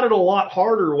thought about it a lot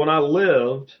harder when I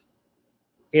lived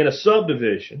in a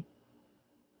subdivision.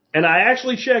 And I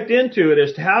actually checked into it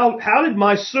as to how did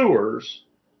my sewers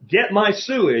get my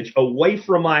sewage away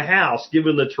from my house,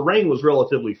 given the terrain was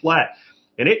relatively flat.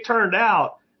 And it turned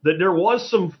out that there was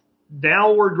some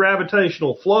downward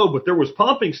gravitational flow, but there was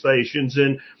pumping stations,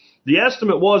 and the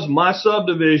estimate was my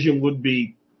subdivision would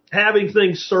be having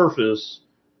things surface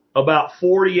about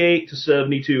 48 to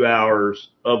 72 hours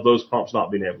of those pumps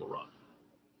not being able to run.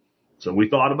 So we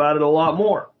thought about it a lot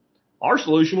more. Our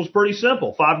solution was pretty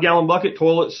simple. 5-gallon bucket,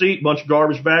 toilet seat, bunch of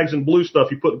garbage bags, and blue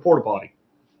stuff you put in the porta potty.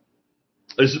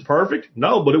 Is it perfect?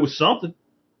 No, but it was something.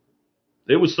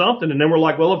 It was something. And then we're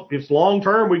like, well, if it's long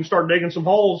term, we can start digging some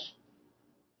holes.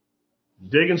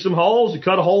 Digging some holes, you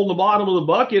cut a hole in the bottom of the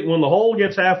bucket. When the hole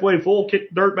gets halfway full, kick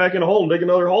the dirt back in the hole and dig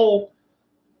another hole.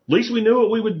 At least we knew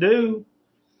what we would do.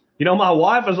 You know, my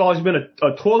wife has always been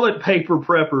a toilet paper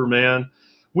prepper, man.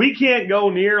 We can't go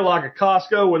near like a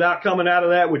Costco without coming out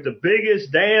of that with the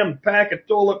biggest damn pack of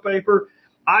toilet paper.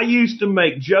 I used to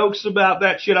make jokes about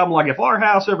that shit. I'm like, if our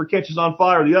house ever catches on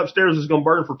fire, the upstairs is going to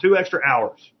burn for 2 extra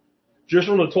hours just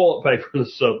from the toilet paper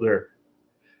that's up there.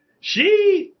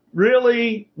 She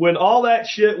really, when all that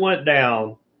shit went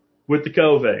down with the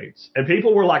COVIDs, and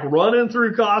people were like running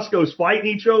through Costco's fighting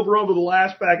each other over the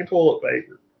last pack of toilet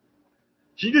paper,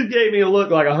 she just gave me a look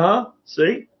like,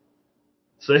 see,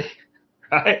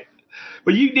 right?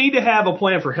 But you need to have a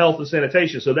plan for health and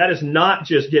sanitation. So that is not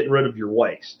just getting rid of your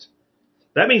waste.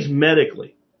 That means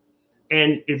medically.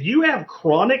 And if you have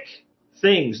chronic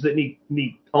things that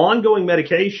need ongoing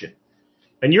medication,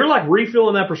 and you're like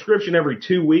refilling that prescription every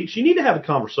 2 weeks, you need to have a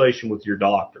conversation with your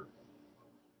doctor.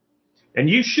 And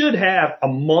you should have a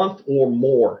month or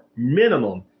more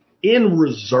minimum in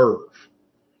reserve.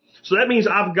 So that means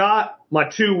I've got my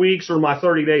 2 weeks or my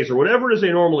 30 days or whatever it is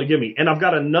they normally give me, and I've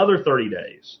got another 30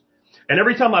 days. And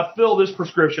every time I fill this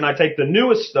prescription, I take the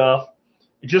newest stuff,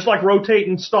 just like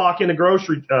rotating stock in a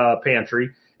grocery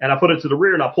pantry, and I put it to the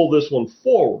rear and I pull this one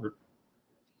forward.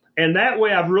 And that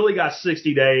way I've really got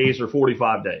 60 days or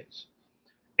 45 days.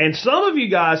 And some of you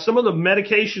guys, some of the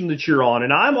medication that you're on,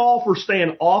 and I'm all for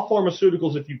staying off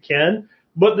pharmaceuticals if you can,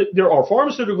 but there are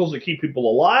pharmaceuticals that keep people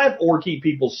alive or keep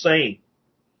people sane.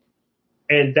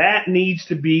 And that needs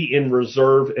to be in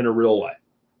reserve in a real way.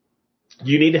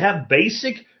 You need to have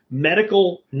basic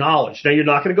medical knowledge. Now, you're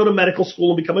not going to go to medical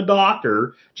school and become a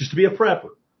doctor just to be a prepper.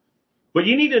 But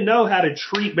you need to know how to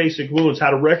treat basic wounds,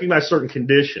 how to recognize certain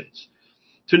conditions,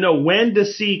 to know when to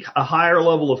seek a higher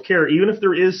level of care, even if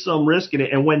there is some risk in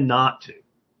it, and when not to.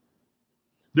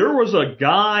 There was a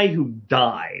guy who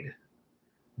died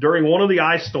during one of the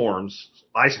ice storms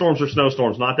or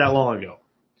snowstorms not that long ago.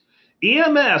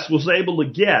 EMS was able to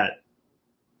get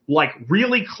like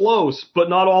really close, but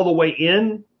not all the way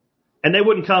in, and they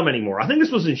wouldn't come anymore. I think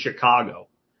this was in Chicago.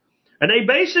 And they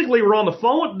basically were on the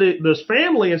phone with this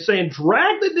family and saying,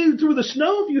 drag the dude through the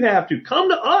snow if you have to. Come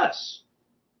to us.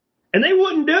 And they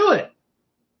wouldn't do it.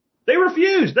 They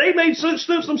refused. They made some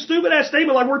stupid-ass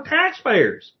statement like, we're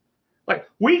taxpayers. Like,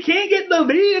 we can't get the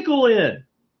vehicle in.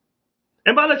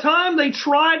 And by the time they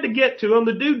tried to get to him,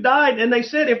 the dude died. And they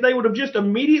said if they would have just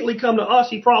immediately come to us,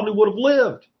 he probably would have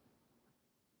lived.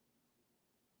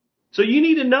 So you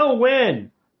need to know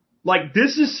when. Like,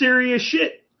 this is serious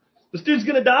shit. This dude's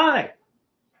going to die.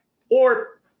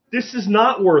 Or this is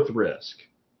not worth risk.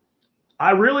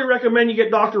 I really recommend you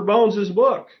get Dr. Bones'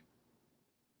 book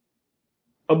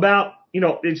about,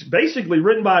 it's basically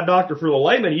written by a doctor for the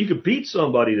layman. You could beat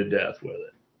somebody to death with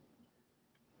it.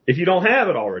 If you don't have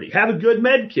it already, have a good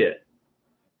med kit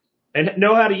and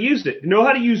know how to use it. Know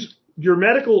how to use your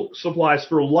medical supplies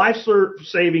for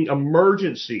life-saving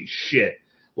emergency shit,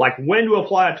 like when to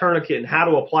apply a tourniquet and how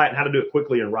to apply it and how to do it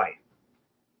quickly and right.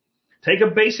 Take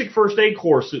a basic first aid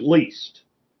course at least.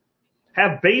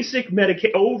 Have basic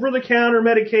over-the-counter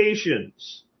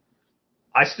medications.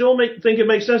 I still think it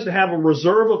makes sense to have a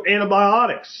reserve of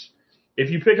antibiotics. If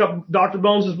you pick up Dr.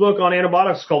 Bones' book on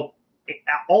antibiotics, it's called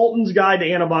Alton's Guide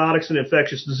to Antibiotics and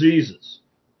Infectious Diseases.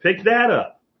 Pick that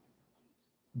up.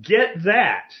 Get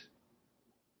that.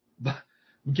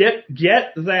 Get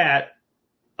that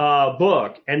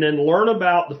book and then learn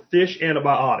about the fish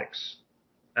antibiotics.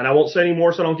 And I won't say any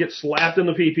more so I don't get slapped in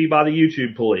the pee-pee by the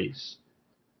YouTube police.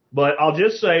 But I'll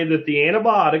just say that the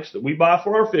antibiotics that we buy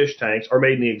for our fish tanks are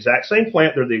made in the exact same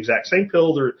plant. They're the exact same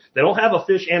pill. They don't have a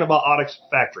fish antibiotics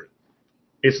factory.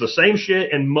 It's the same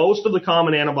shit, and most of the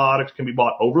common antibiotics can be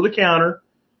bought over the counter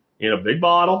in a big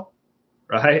bottle,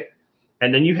 right?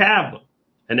 And then you have them.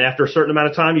 And after a certain amount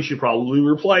of time, you should probably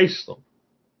replace them.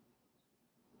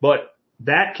 But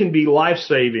that can be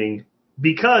life-saving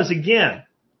because, again,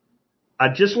 I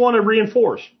just want to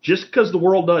reinforce, just because the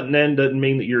world doesn't end doesn't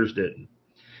mean that yours didn't.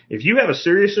 If you have a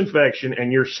serious infection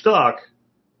and you're stuck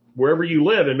wherever you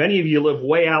live, and many of you live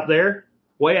way out there,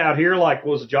 way out here, like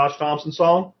what was the Josh Thompson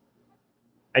song?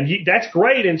 And that's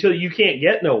great until you can't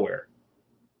get nowhere.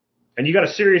 And you got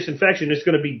a serious infection, it's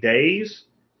going to be days.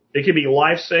 It can be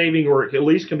life-saving or at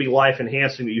least can be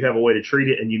life-enhancing that you have a way to treat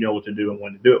it and you know what to do and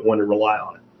when to do it, when to rely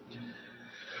on it.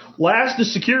 Last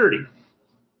is security.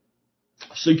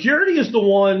 Security is the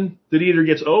one that either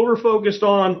gets over-focused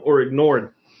on or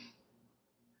ignored.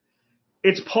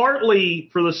 It's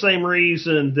partly for the same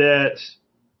reason that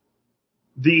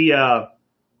the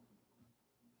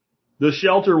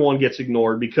shelter one gets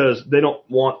ignored, because they don't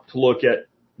want to look at,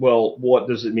 well, what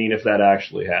does it mean if that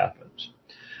actually happens?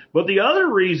 But the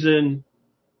other reason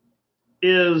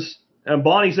is, and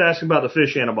Bonnie's asking about the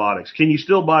fish antibiotics. Can you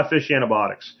still buy fish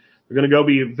antibiotics? They're going to go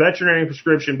be a veterinary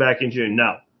prescription back in June.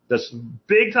 No, that's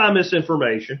big time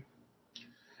misinformation.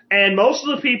 And most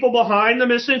of the people behind the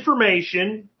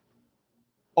misinformation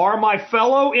are my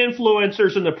fellow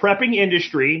influencers in the prepping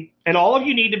industry, and all of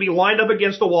you need to be lined up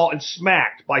against the wall and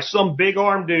smacked by some big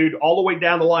arm dude all the way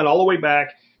down the line, all the way back,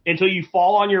 until you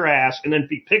fall on your ass and then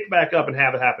be picked back up and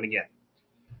have it happen again.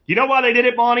 You know why they did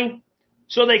it, Bonnie?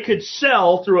 So they could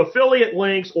sell through affiliate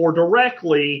links or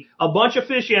directly a bunch of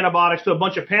fish antibiotics to a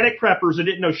bunch of panic preppers that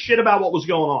didn't know shit about what was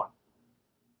going on.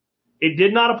 It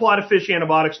did not apply to fish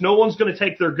antibiotics. No one's going to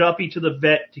take their guppy to the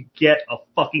vet to get a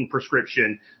fucking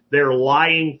prescription. They're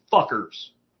lying fuckers.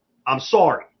 I'm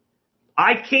sorry.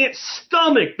 I can't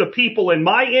stomach the people in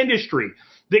my industry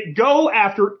that go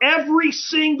after every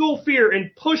single fear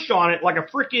and push on it like a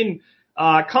freaking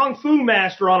kung fu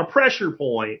master on a pressure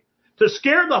point to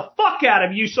scare the fuck out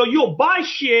of you so you'll buy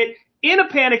shit in a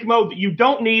panic mode that you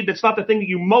don't need, that's not the thing that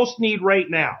you most need right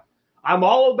now. I'm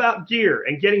all about gear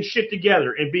and getting shit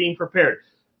together and being prepared.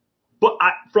 But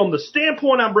from the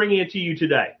standpoint I'm bringing it to you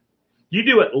today, you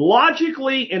do it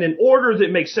logically and in order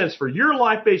that makes sense for your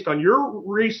life based on your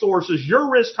resources,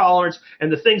 your risk tolerance,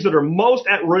 and the things that are most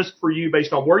at risk for you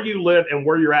based on where you live and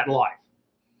where you're at in life.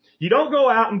 You don't go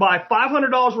out and buy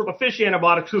 $500 worth of fish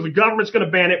antibiotics because the government's going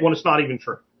to ban it when it's not even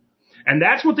true. And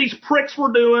that's what these pricks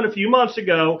were doing a few months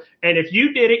ago. And if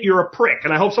you did it, you're a prick.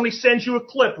 And I hope somebody sends you a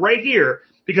clip right here,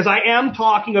 because I am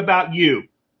talking about you,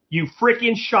 you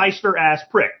freaking shyster ass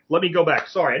prick. Let me go back.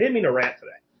 Sorry, I didn't mean to rant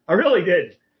today. I really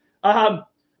didn't.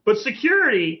 But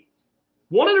security,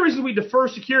 one of the reasons we defer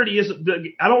security is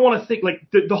I don't want to think like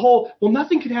the whole, well,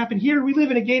 nothing could happen here. We live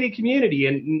in a gated community.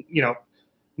 And, you know,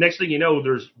 next thing you know,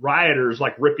 there's rioters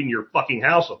like ripping your fucking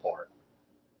house apart.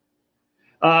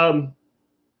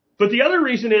 But the other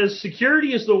reason is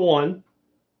security is the one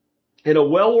in a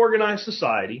well-organized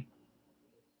society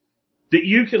that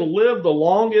you can live the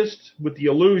longest with the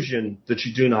illusion that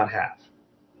you do not have.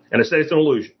 And I say it's an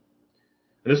illusion.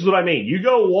 And this is what I mean. You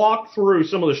go walk through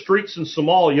some of the streets in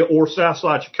Somalia or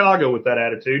Southside Chicago with that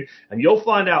attitude, and you'll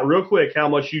find out real quick how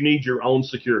much you need your own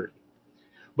security.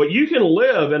 But you can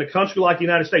live in a country like the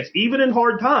United States, even in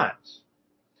hard times.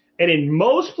 And in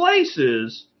most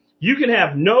places, you can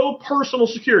have no personal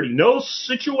security, no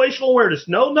situational awareness,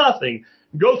 no nothing,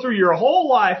 go through your whole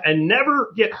life and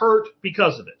never get hurt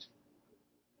because of it.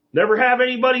 Never have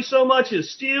anybody so much as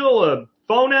steal a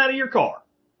phone out of your car,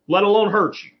 let alone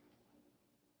hurt you.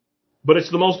 But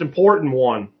it's the most important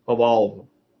one of all of them.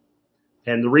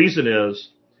 And the reason is,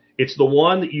 it's the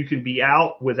one that you can be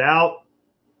out without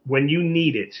when you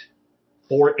need it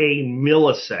for a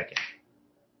millisecond.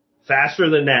 Faster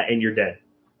than that, and you're dead.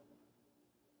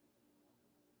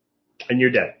 And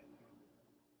you're dead.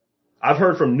 I've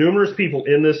heard from numerous people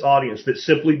in this audience that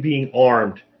simply being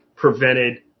armed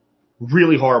prevented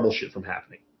really horrible shit from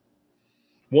happening.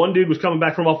 One dude was coming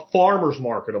back from a farmer's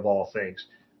market, of all things.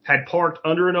 Had parked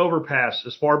under an overpass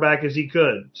as far back as he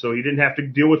could, so he didn't have to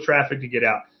deal with traffic to get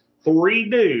out. 3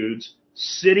 dudes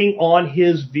sitting on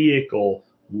his vehicle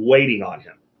waiting on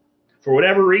him. For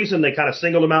whatever reason, they kind of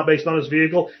singled him out based on his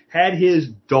vehicle, had his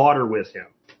daughter with him.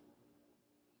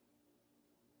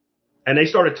 And they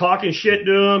started talking shit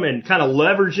to him and kind of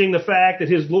leveraging the fact that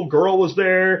his little girl was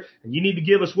there and you need to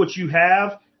give us what you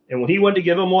have. And when he went to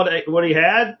give him what he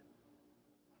had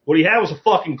was a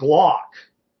fucking Glock.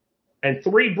 And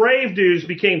 3 brave dudes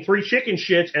became 3 chicken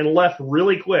shits and left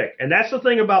really quick. And that's the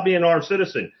thing about being an armed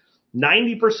citizen.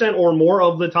 90% or more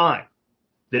of the time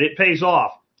that it pays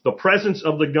off, the presence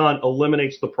of the gun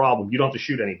eliminates the problem. You don't have to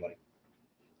shoot anybody.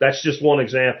 That's just one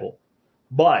example.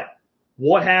 But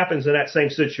what happens in that same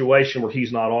situation where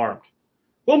he's not armed?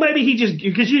 Well, maybe you just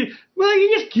give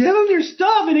him your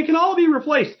stuff and it can all be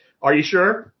replaced. Are you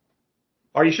sure?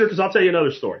 Are you sure? Because I'll tell you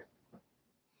another story.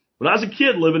 When I was a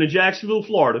kid living in Jacksonville,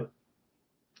 Florida,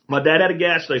 my dad had a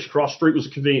gas station. Across the street was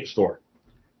a convenience store.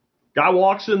 Guy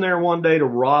walks in there one day to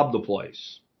rob the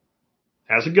place.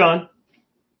 Has a gun.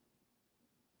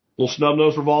 Little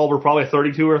snub-nosed revolver, probably a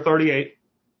 32 or a 38.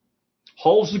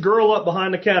 Holds the girl up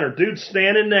behind the counter. Dude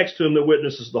standing next to him that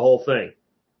witnesses the whole thing.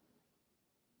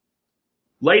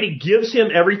 Lady gives him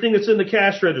everything that's in the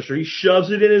cash register. He shoves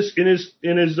it in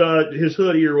his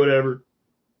hoodie or whatever.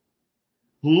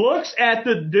 Looks at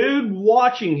the dude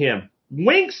watching him.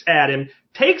 Winks at him.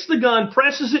 Takes the gun,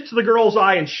 presses it to the girl's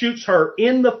eye, and shoots her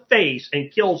in the face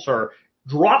and kills her.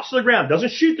 Drops to the ground.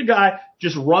 Doesn't shoot the guy.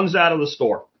 Just runs out of the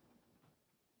store.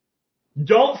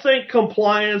 Don't think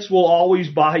compliance will always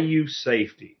buy you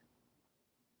safety.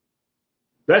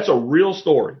 That's a real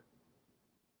story.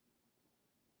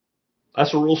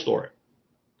 That's a real story.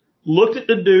 Looked at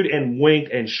the dude and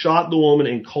winked and shot the woman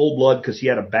in cold blood because he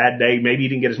had a bad day. Maybe he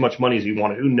didn't get as much money as he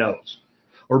wanted. Who knows?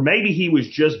 Or maybe he was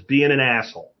just being an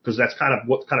asshole because that's kind of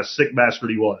what kind of sick bastard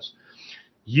he was.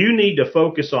 You need to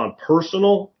focus on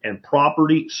personal and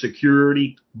property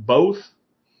security, both.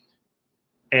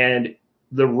 And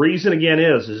the reason, again,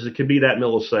 is it could be that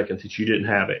millisecond that you didn't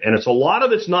have it. And it's a lot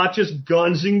of it's not just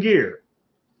guns and gear.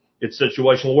 It's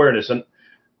situational awareness. And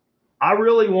I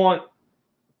really want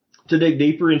to dig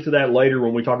deeper into that later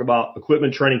when we talk about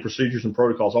equipment, training, procedures, and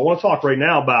protocols. I want to talk right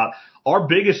now about our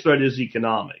biggest threat is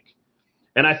economic.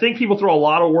 And I think people throw a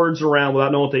lot of words around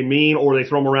without knowing what they mean, or they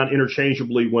throw them around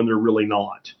interchangeably when they're really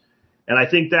not. And I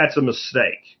think that's a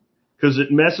mistake because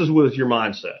it messes with your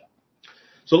mindset.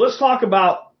 So let's talk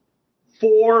about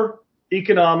 4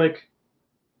 economic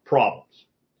problems: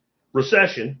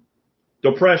 recession,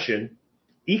 depression,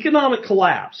 economic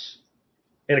collapse,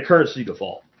 and a currency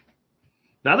default.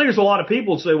 Now, I think there's a lot of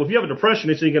people that say, well, if you have a depression,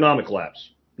 it's an economic collapse.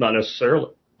 Not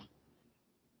necessarily.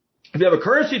 If you have a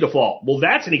currency default, well,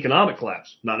 that's an economic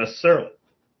collapse. Not necessarily.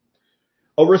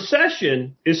 A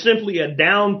recession is simply a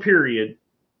down period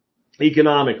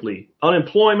economically.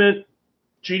 Unemployment,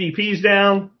 GDP's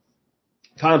down,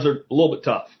 times are a little bit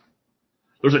tough.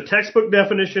 There's a textbook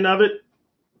definition of it,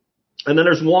 and then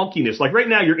there's wonkiness. Like right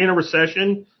now, you're in a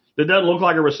recession that doesn't look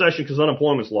like a recession because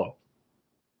unemployment's low.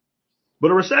 But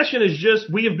a recession is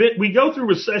just, we go through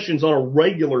recessions on a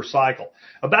regular cycle.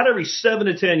 About every 7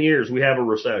 to 10 years, we have a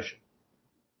recession.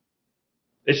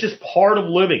 It's just part of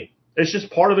living. It's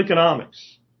just part of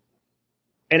economics.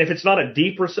 And if it's not a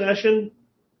deep recession,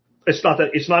 it's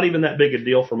not even that big a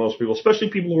deal for most people,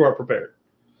 especially people who are prepared.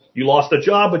 You lost a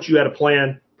job, but you had a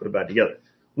plan, put it back together.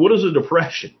 What is a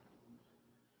depression?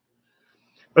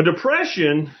 A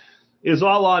depression is a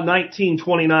la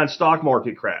 1929 stock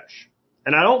market crash.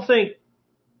 And I don't think,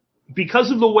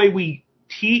 because of the way we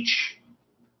teach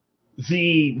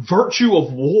the virtue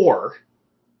of war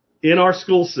in our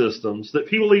school systems, that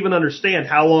people even understand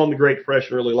how long the Great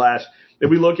Depression really lasts if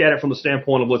we look at it from the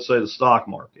standpoint of, let's say, the stock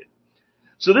market.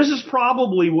 So this is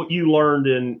probably what you learned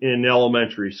in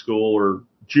elementary school or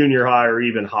junior high or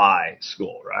even high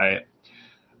school, right?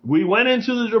 We went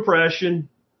into the Depression.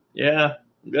 Yeah,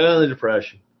 the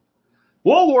Depression.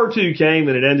 World War II came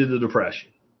and it ended the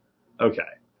Depression. Okay.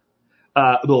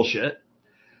 Bullshit.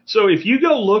 So if you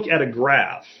go look at a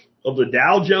graph of the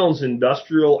Dow Jones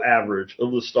Industrial Average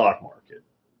of the stock market,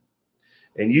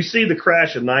 and you see the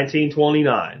crash of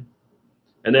 1929,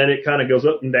 and then it kind of goes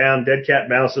up and down, dead cat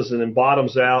bounces, and then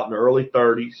bottoms out in the early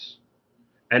 30s.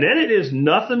 And then it is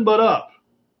nothing but up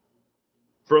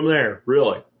from there,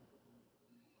 really.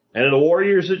 And in the war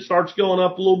years, it starts going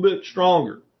up a little bit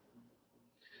stronger.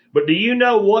 But do you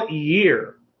know what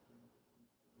year?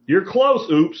 You're close,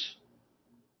 oops.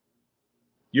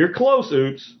 You're close,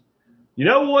 oops. You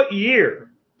know what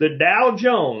year the Dow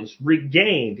Jones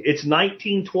regained its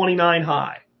 1929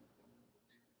 high?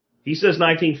 He says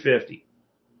 1950.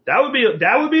 That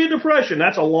would be a depression.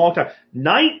 That's a long time.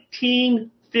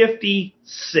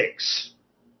 1956.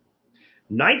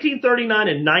 1939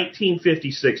 and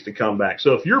 1956 to come back.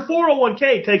 So if your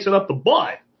 401k takes it up the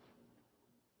butt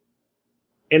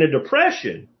in a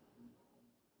depression,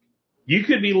 you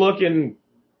could be looking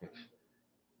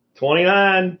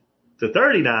 29 to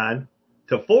 39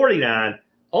 to 49,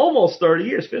 almost 30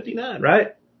 years, 59,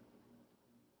 right?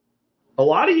 A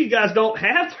lot of you guys don't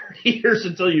have 30 years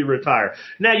until you retire.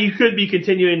 Now, you could be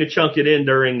continuing to chunk it in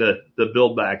during the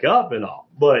build back up and all,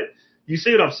 but you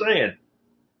see what I'm saying?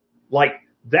 Like,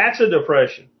 that's a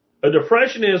depression. A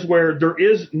depression is where there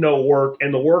is no work,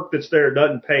 and the work that's there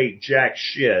doesn't pay jack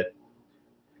shit.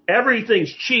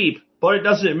 Everything's cheap, but it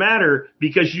doesn't matter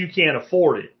because you can't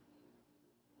afford it.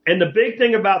 And the big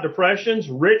thing about depressions,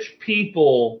 rich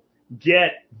people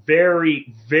get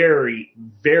very, very,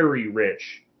 very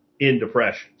rich in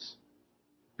depressions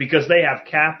because they have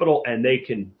capital and they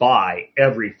can buy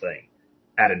everything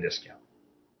at a discount.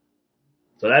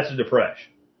 So that's a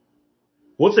depression.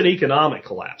 What's an economic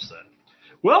collapse then?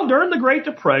 Well, during the Great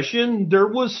Depression, there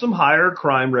was some higher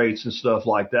crime rates and stuff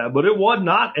like that, but it was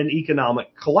not an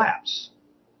economic collapse.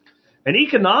 An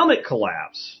economic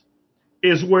collapse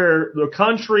is where the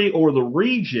country or the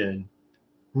region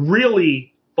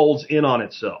really folds in on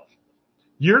itself.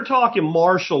 You're talking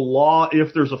martial law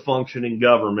if there's a functioning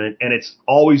government, and it's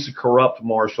always a corrupt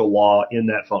martial law in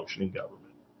that functioning government.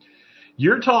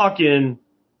 You're talking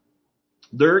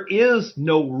there is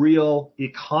no real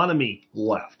economy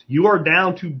left. You are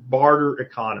down to barter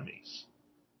economies,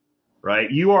 right?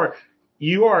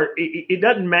 It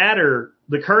doesn't matter.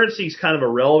 The currency is kind of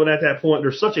irrelevant at that point.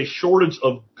 There's such a shortage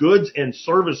of goods and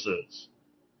services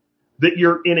that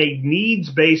you're in a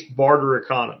needs-based barter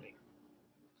economy.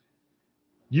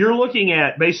 You're looking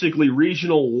at basically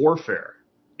regional warfare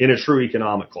in a true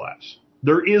economic collapse.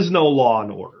 There is no law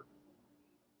and order.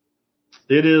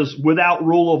 It is without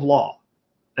rule of law.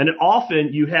 And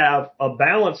often you have a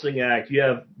balancing act. You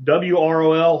have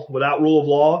WROL, without rule of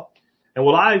law, and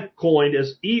what I've coined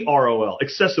is EROL,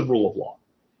 excessive rule of law.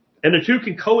 And the two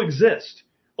can coexist.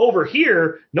 Over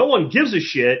here, no one gives a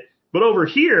shit, but over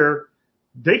here,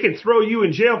 they can throw you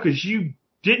in jail because you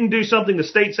didn't do something the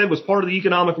state said was part of the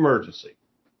economic emergency.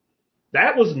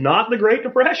 That was not the Great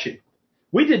Depression.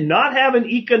 We did not have an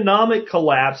economic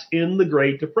collapse in the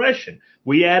Great Depression.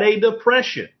 We had a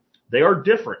depression. They are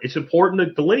different. It's important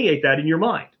to delineate that in your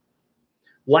mind.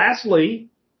 Lastly,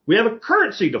 we have a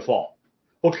currency default.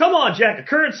 Well, come on, Jack, a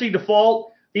currency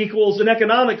default equals an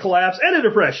economic collapse and a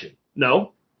depression.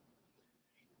 No.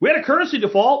 We had a currency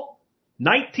default,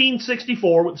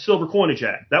 1964 with the Silver Coinage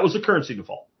Act. That was a currency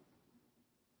default.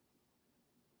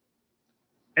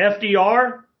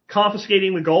 FDR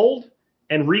confiscating the gold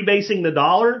and rebasing the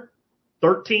dollar,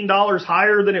 $13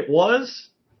 higher than it was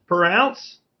per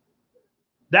ounce.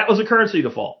 That was a currency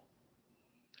default.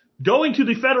 Going to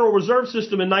the Federal Reserve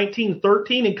System in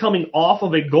 1913 and coming off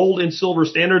of a gold and silver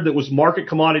standard that was market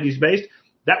commodities based,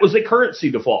 that was a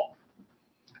currency default.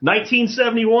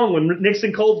 1971, when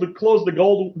Nixon closed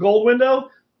the gold window,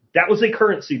 that was a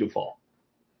currency default.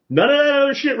 None of that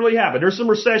other shit really happened. There's some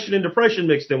recession and depression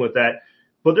mixed in with that,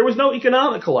 but there was no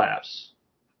economic collapse.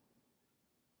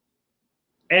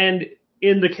 And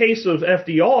in the case of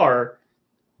FDR,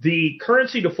 the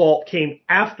currency default came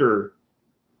after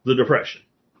the Depression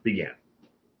began.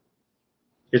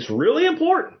 It's really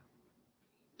important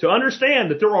to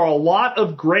understand that there are a lot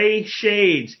of gray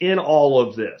shades in all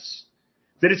of this.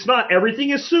 That it's not everything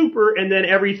is super and then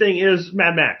everything is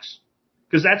Mad Max.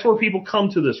 Because that's where people come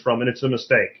to this from, and it's a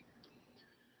mistake.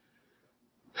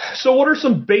 So what are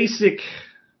some basic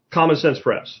common sense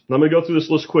preps? I'm going to go through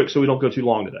this list quick so we don't go too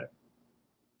long today.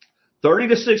 30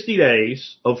 to 60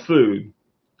 days of food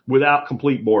without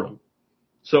complete boredom.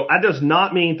 So that does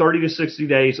not mean 30 to 60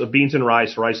 days of beans and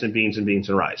rice, rice and beans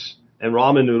and rice, and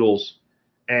ramen noodles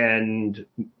and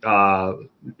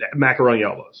macaroni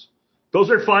elbows. Those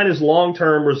are fine as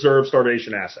long-term reserve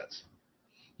starvation assets.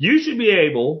 You should be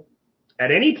able,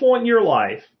 at any point in your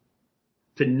life,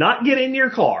 to not get in your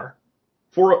car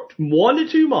for 1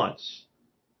 to 2 months,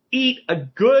 eat a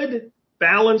good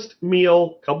balanced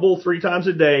meal, couple, 3 times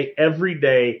a day, every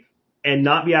day, and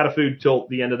not be out of food till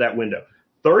the end of that window.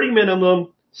 30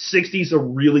 minimum, 60 is a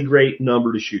really great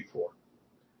number to shoot for.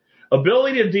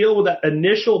 Ability to deal with that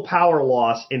initial power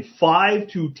loss in 5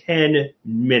 to 10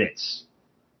 minutes.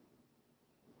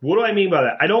 What do I mean by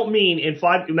that? I don't mean in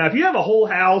 5. Now, if you have a whole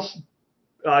house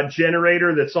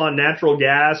generator that's on natural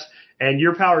gas and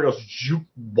your power goes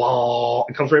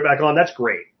and comes right back on, that's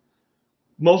great.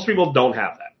 Most people don't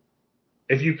have that.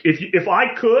 If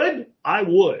I could, I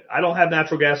would. I don't have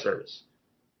natural gas service.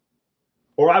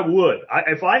 Or I would.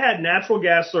 If I had natural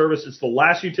gas service, it's the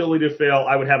last utility to fail.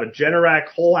 I would have a Generac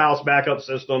whole house backup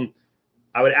system.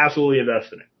 I would absolutely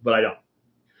invest in it, but I don't.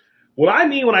 What I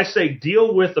mean when I say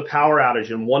deal with the power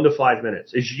outage in 1 to 5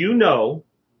 minutes is you know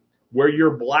where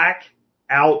your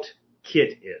blackout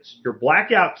kit is. Your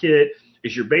blackout kit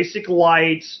is your basic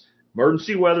lights,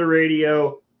 emergency weather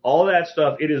radio, all that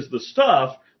stuff. It is the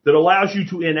stuff that allows you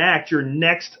to enact your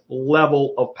next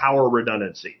level of power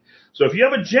redundancy. So if you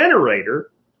have a generator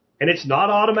and it's not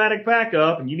automatic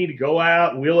backup and you need to go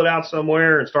out and wheel it out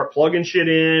somewhere and start plugging shit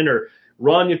in or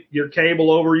run your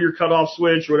cable over your cutoff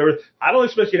switch or whatever, I don't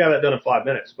expect you to have that done in 5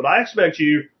 minutes. But I expect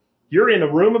you're in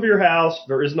a room of your house.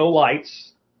 There is no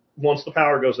lights once the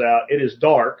power goes out. It is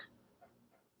dark.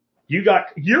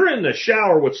 You're in the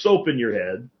shower with soap in your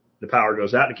head. The power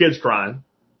goes out. The kid's crying.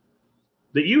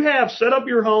 That you have set up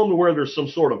your home to where there's some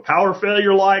sort of power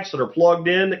failure lights that are plugged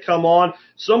in that come on,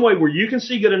 some way where you can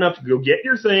see good enough to go get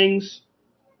your things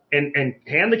and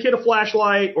hand the kid a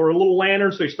flashlight or a little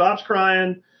lantern so he stops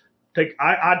crying.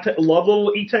 I love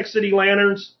little E-Tech City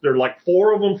lanterns. There are like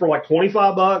 4 of them for like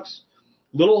 $25.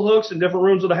 Little hooks in different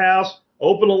rooms of the house.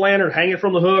 Open a lantern, hang it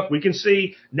from the hook. We can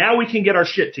see. Now we can get our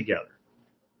shit together.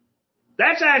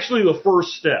 That's actually the first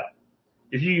step.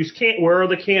 If you use where are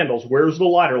the candles? Where's the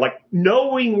lighter? Like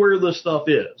knowing where the stuff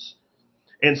is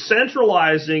and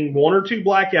centralizing 1 or 2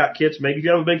 blackout kits. Maybe if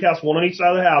you have a big house, 1 on each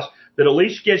side of the house that at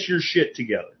least gets your shit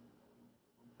together.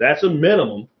 That's a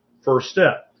minimum first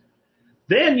step.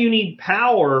 Then you need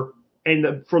power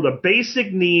for the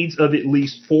basic needs of at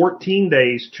least 14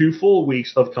 days, 2 full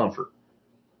weeks of comfort.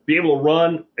 Be able to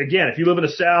run, again, if you live in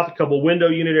the south, a couple window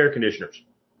unit air conditioners,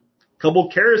 a couple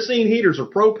kerosene heaters or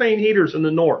propane heaters in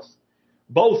the north.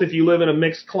 Both if you live in a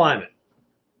mixed climate,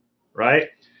 right?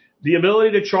 The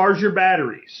ability to charge your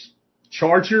batteries,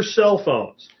 charge your cell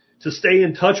phones, to stay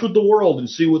in touch with the world and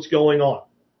see what's going on.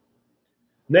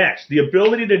 Next, the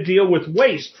ability to deal with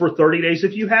waste for 30 days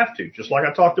if you have to, just like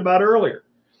I talked about earlier.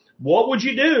 What would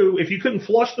you do if you couldn't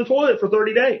flush the toilet for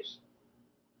 30 days?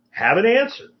 Have an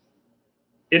answer.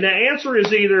 And the answer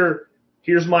is either,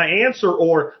 here's my answer,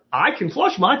 or I can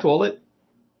flush my toilet.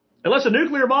 Unless a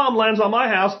nuclear bomb lands on my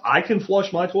house, I can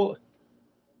flush my toilet.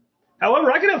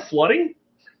 However, I can have flooding,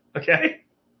 okay?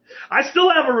 I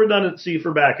still have a redundancy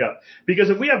for backup.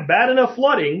 Because if we have bad enough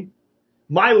flooding,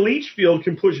 my leach field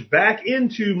can push back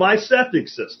into my septic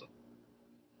system.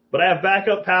 But I have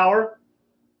backup power,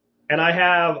 and I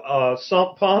have a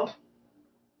sump pump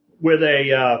with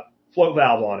a float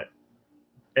valve on it.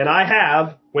 And I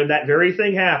have, when that very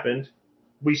thing happened,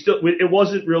 it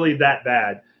wasn't really that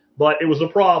bad. But it was a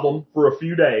problem for a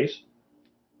few days.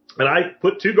 And I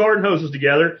put 2 garden hoses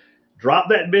together, dropped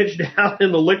that bitch down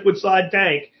in the liquid side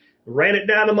tank, ran it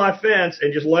down to my fence,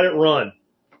 and just let it run.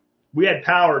 We had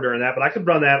power during that, but I could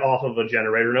run that off of a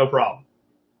generator, no problem.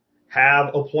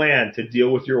 Have a plan to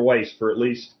deal with your waste for at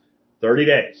least 30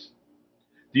 days.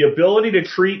 The ability to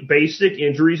treat basic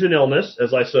injuries and illness,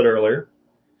 as I said earlier.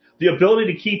 The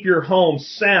ability to keep your home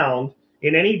sound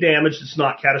in any damage that's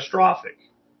not catastrophic.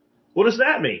 What does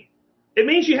that mean? It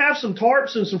means you have some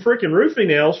tarps and some freaking roofing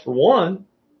nails, for one.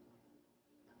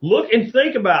 Look and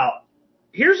think about,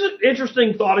 here's an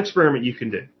interesting thought experiment you can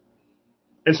do.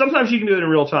 And sometimes you can do it in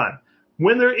real time.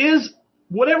 When there is,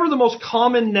 whatever the most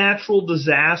common natural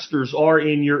disasters are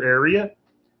in your area,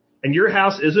 and your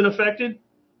house isn't affected,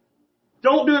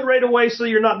 don't do it right away so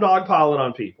you're not dogpiling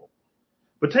on people.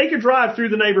 But take a drive through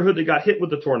the neighborhood that got hit with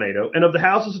the tornado, and of the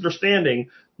houses that are standing,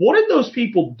 what did those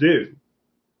people do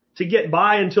to get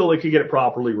by until they could get it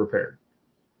properly repaired?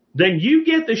 Then you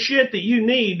get the shit that you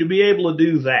need to be able to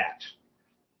do that.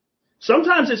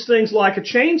 Sometimes it's things like a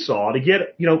chainsaw to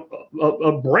get,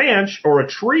 a branch or a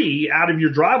tree out of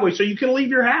your driveway so you can leave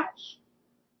your house.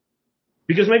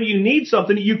 Because maybe you need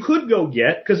something that you could go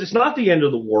get because it's not the end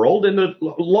of the world and the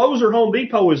Lowe's or Home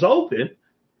Depot is open,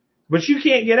 but you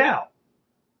can't get out.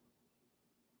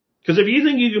 Because if you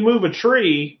think you can move a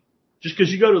tree just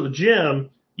because you go to the gym,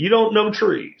 you don't know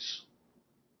trees.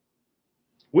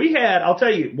 I'll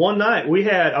tell you, one night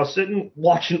I was sitting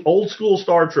watching old school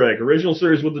Star Trek, original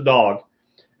series with the dog,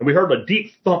 and we heard a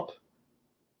deep thump.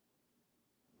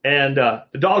 And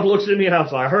the dog looks at me and I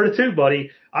was like, I heard it too,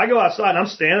 buddy. I go outside and I'm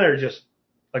standing there just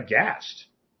aghast.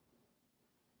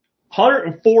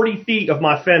 140 feet of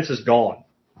my fence is gone.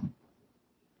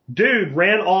 Dude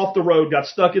ran off the road, got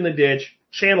stuck in the ditch,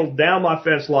 channeled down my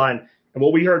fence line, and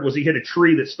what we heard was he hit a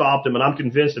tree that stopped him, and I'm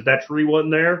convinced if that tree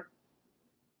wasn't there,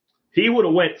 he would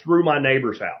have went through my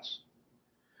neighbor's house.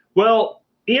 Well,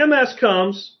 EMS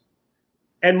comes,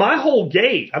 and my whole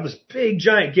gate, I have this big,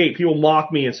 giant gate. People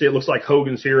mock me and say it looks like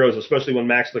Hogan's Heroes, especially when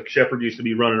Max the Shepherd used to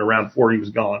be running around before he was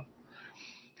gone.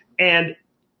 And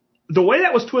the way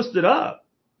that was twisted up,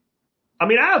 I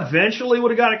mean, I eventually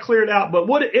would have got it cleared out, but it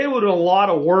would have been a lot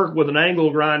of work with an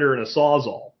angle grinder and a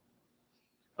Sawzall.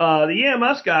 The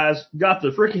EMS guys got the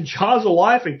freaking jaws of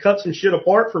life and cut some shit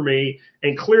apart for me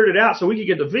and cleared it out so we could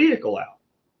get the vehicle out.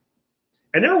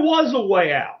 And there was a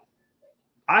way out.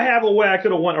 I have a way I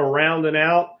could have went around and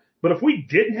out, but if we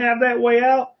didn't have that way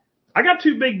out, I got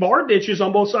two big bar ditches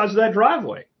on both sides of that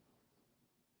driveway.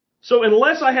 So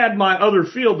unless I had my other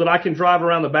field that I can drive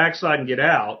around the backside and get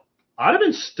out, I'd have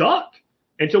been stuck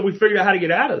until we figured out how to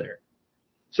get out of there.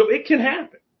 So it can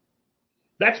happen.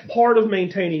 That's part of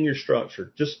maintaining your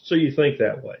structure, just so you think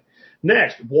that way.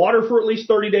 Next, water for at least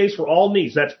 30 days for all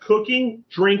needs. That's cooking,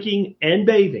 drinking, and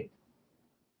bathing.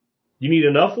 You need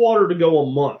enough water to go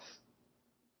a month.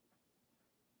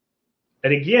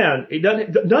 And again,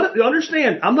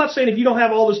 understand, I'm not saying if you don't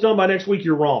have all this done by next week,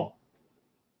 you're wrong.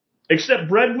 Except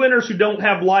breadwinners who don't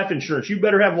have life insurance. You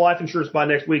better have life insurance by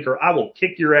next week or I will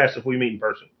kick your ass if we meet in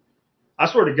person.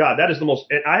 I swear to God, that is the most,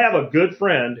 I have a good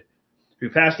friend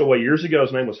who passed away years ago.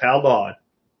 His name was Hal Dodd.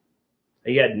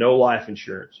 He had no life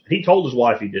insurance. He told his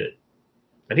wife he did.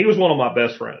 And he was one of my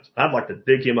best friends. I'd like to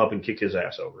dig him up and kick his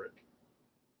ass over it.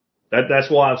 That's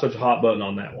why I'm such a hot button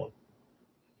on that one.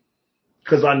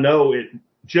 Because I know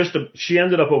she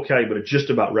ended up okay, but it just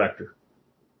about wrecked her.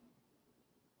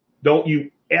 Don't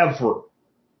you ever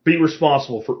be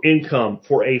responsible for income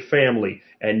for a family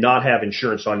and not have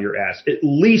insurance on your ass. At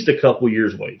least a couple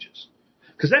years' wages.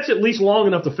 Because that's at least long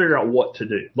enough to figure out what to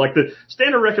do. Like the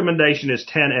standard recommendation is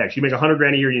 10x. You make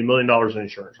 $100,000 a year, you need $1 million in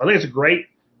insurance. I think it's a great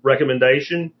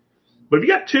recommendation. But if you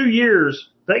got 2 years,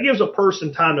 that gives a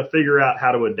person time to figure out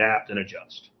how to adapt and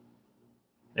adjust.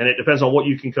 And it depends on what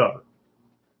you can cover.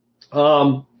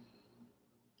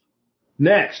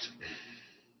 Next.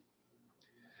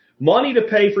 Money to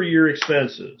pay for your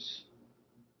expenses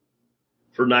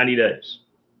for 90 days.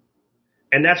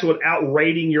 And that's without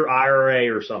raiding your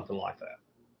IRA or something like that.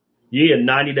 You need a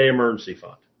 90-day emergency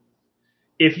fund.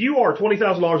 If you are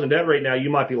 $20,000 in debt right now, you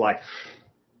might be like,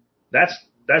 that's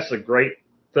a great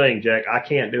thing, Jack. I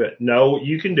can't do it. No, what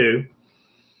you can do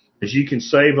is you can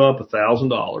save up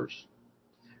 $1,000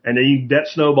 and then you debt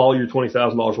snowball your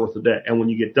 $20,000 worth of debt. And when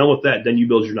you get done with that, then you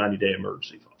build your 90-day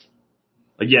emergency fund.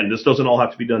 Again, this doesn't all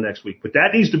have to be done next week, but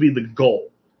that needs to be the goal.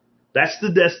 That's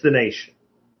the destination.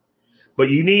 But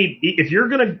you need, if you're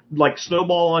going to like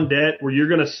snowball on debt where you're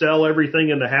going to sell everything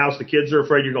in the house, the kids are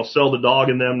afraid you're going to sell the dog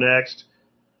and them next,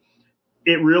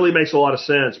 it really makes a lot of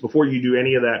sense before you do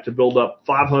any of that to build up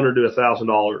 $500 to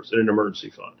 $1,000 in an emergency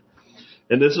fund.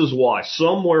 And this is why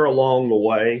somewhere along the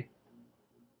way,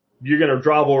 you're going to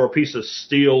drive over a piece of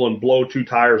steel and blow 2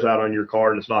 tires out on your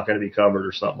car and it's not going to be covered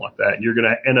or something like that. And you're going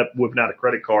to end up whipping out a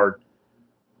credit card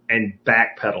and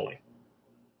backpedaling.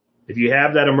 If you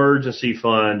have that emergency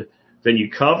fund, then you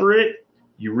cover it,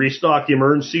 you restock the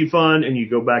emergency fund, and you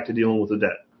go back to dealing with the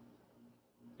debt.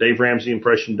 Dave Ramsey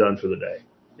impression done for the day.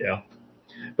 Yeah.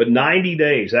 But 90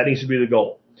 days, that needs to be the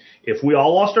goal. If we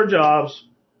all lost our jobs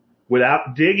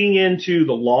without digging into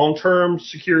the long-term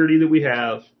security that we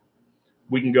have,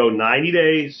 we can go 90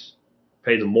 days,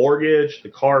 pay the mortgage,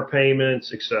 the car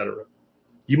payments, etc.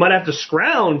 You might have to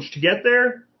scrounge to get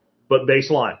there, but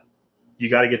baseline,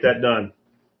 you got to get that done.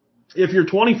 If you're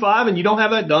 25 and you don't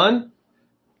have that done,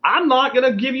 I'm not going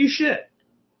to give you shit.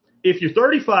 If you're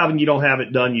 35 and you don't have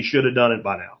it done, you should have done it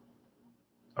by now.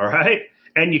 All right?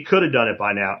 And you could have done it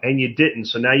by now, and you didn't.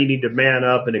 So now you need to man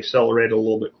up and accelerate a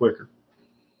little bit quicker.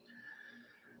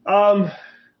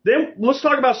 Then let's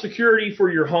talk about security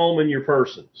for your home and your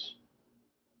persons.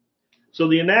 So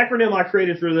the acronym I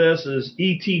created for this is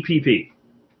ETPP.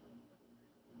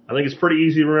 I think it's pretty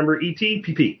easy to remember.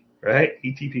 ETPP, right?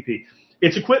 ETPP.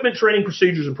 It's equipment, training,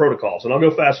 procedures, and protocols. And I'll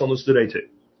go fast on this today, too.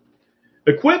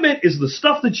 Equipment is the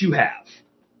stuff that you have.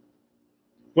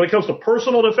 When it comes to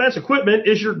personal defense, equipment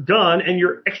is your gun and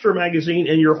your extra magazine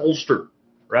and your holster,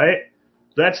 right?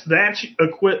 That's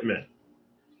equipment.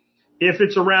 If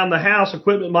it's around the house,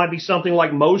 equipment might be something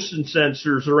like motion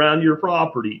sensors around your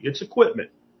property. It's equipment.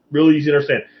 Really easy to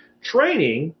understand.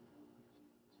 Training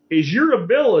is your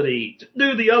ability to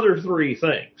do the other 3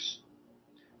 things.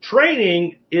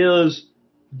 Training is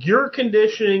your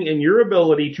conditioning and your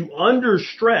ability to, under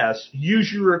stress,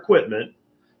 use your equipment,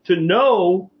 to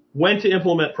know when to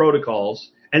implement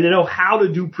protocols, and to know how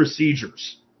to do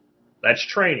procedures. That's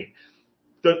training.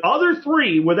 The other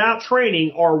three, without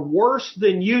training, are worse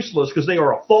than useless because they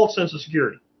are a false sense of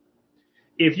security.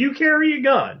 If you carry a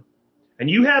gun and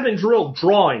you haven't drilled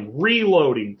drawing,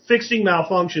 reloading, fixing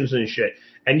malfunctions and shit,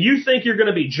 and you think you're going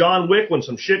to be John Wick when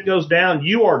some shit goes down,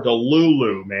 you are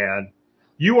Delulu, man.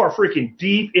 You are freaking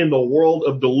deep in the world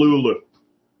of Delulu.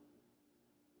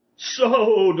 So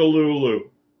Delulu.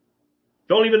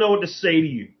 Don't even know what to say to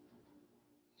you.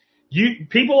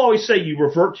 People always say you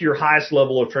revert to your highest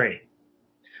level of training.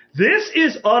 This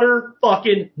is utter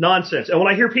fucking nonsense. And when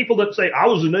I hear people that say, I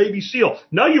was a Navy SEAL,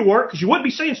 no, you weren't, because you wouldn't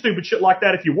be saying stupid shit like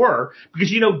that if you were,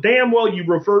 because you know damn well you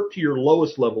revert to your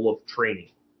lowest level of training.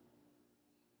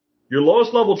 Your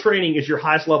lowest level training is your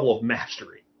highest level of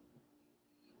mastery.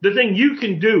 The thing you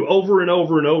can do over and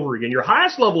over and over again. Your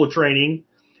highest level of training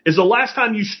is the last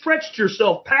time you stretched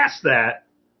yourself past that.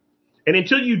 And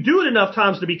until you do it enough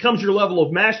times that it becomes your level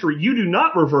of mastery, you do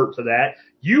not revert to that.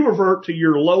 You revert to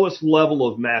your lowest level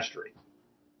of mastery.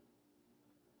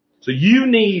 So you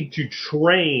need to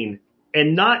train,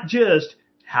 and not just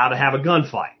how to have a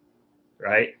gunfight,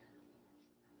 right?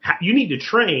 You need to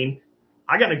train.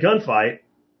 I got in a gunfight.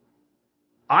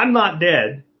 I'm not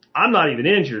dead. I'm not even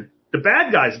injured. The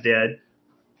bad guy's dead,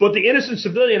 but the innocent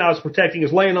civilian I was protecting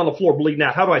is laying on the floor bleeding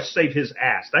out. How do I save his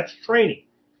ass? That's training.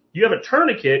 You have a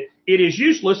tourniquet. It is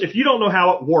useless if you don't know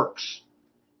how it works,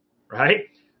 right?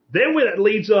 Then that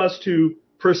leads us to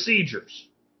procedures.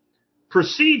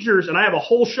 Procedures, and I have a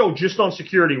whole show just on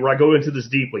security where I go into this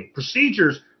deeply.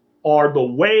 Procedures are the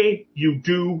way you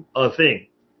do a thing.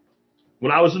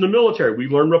 When I was in the military, we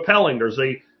learned rappelling. There's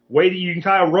a way that you can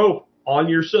tie a rope on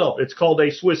yourself. It's called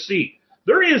a Swiss seat.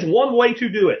 There is one way to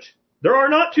do it. There are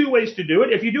not two ways to do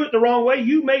it. If you do it the wrong way,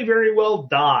 you may very well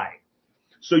die.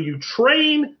 So you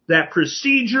train that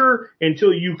procedure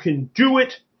until you can do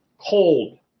it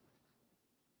cold.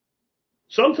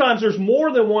 Sometimes there's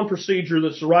more than one procedure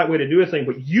that's the right way to do a thing,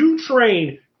 but you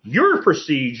train your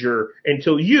procedure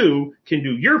until you can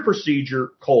do your procedure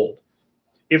cold.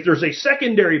 If there's a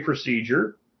secondary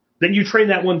procedure, then you train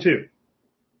that one too.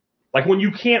 Like when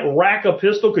you can't rack a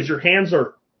pistol because your hands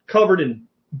are covered in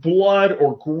blood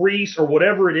or grease or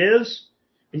whatever it is,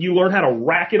 and you learn how to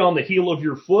rack it on the heel of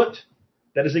your foot,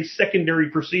 that is a secondary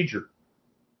procedure.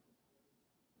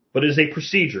 But it is a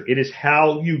procedure. It is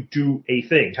how you do a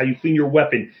thing. How you clean your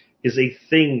weapon is a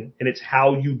thing, and it's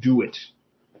how you do it.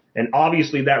 And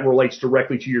obviously that relates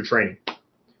directly to your training.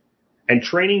 And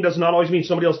training does not always mean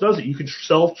somebody else does it. You can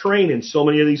self-train in so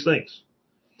many of these things.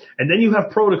 And then you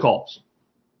have protocols.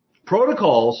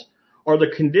 Protocols are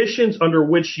the conditions under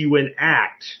which you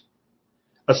enact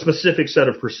a specific set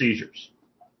of procedures.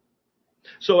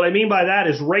 So what I mean by that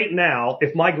is right now,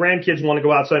 if my grandkids want to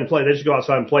go outside and play, they just go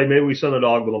outside and play. Maybe we send a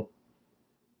dog with them.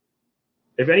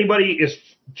 If anybody is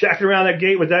checking around that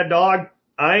gate with that dog,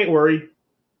 I ain't worried.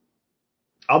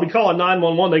 I'll be calling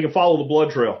 911. They can follow the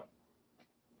blood trail.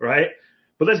 Right?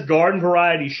 But that's garden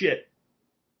variety shit.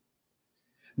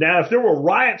 Now, if there were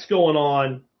riots going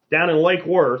on down in Lake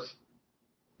Worth,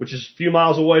 which is a few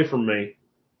miles away from me,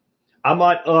 I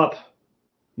might up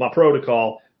my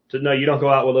protocol to no, you don't go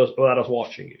out with us without us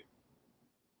watching you.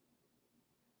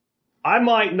 I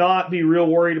might not be real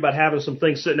worried about having some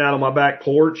things sitting out on my back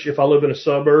porch if I live in a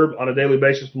suburb on a daily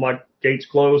basis with my gates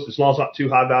closed, as long as it's not too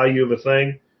high value of a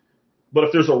thing. But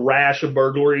if there's a rash of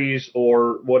burglaries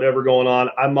or whatever going on,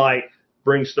 I might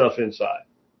bring stuff inside.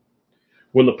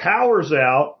 When the power's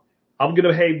out, I'm going to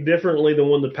behave differently than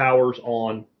when the power's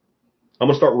on. I'm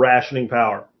going to start rationing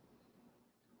power.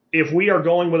 If we are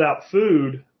going without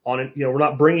food on it, we're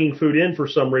not bringing food in for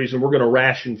some reason, we're going to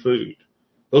ration food.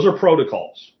 Those are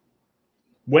protocols.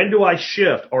 When do I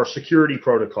shift our security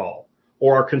protocol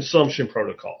or our consumption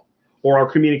protocol or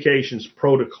our communications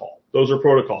protocol? Those are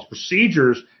protocols.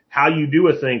 Procedures, how you do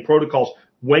a thing, protocols,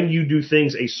 when you do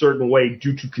things a certain way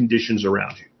due to conditions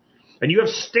around you. And you have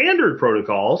standard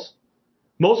protocols.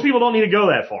 Most people don't need to go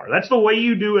that far. That's the way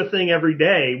you do a thing every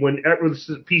day when it's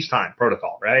peacetime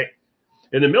protocol, right?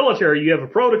 In the military, you have a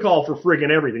protocol for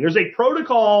friggin' everything. There's a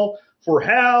protocol for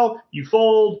how you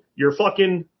fold your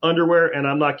fucking underwear, and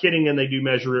I'm not kidding, and they do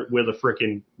measure it with a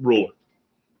frickin' ruler.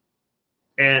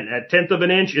 And a tenth of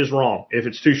an inch is wrong if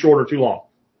it's too short or too long.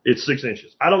 It's 6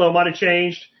 inches. I don't know, it might have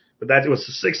changed, but that was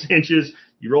 6 inches.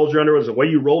 You rolled your underwear. It's the way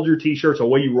you rolled your t-shirts, the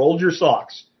way you rolled your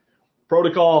socks.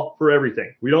 Protocol for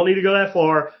everything. We don't need to go that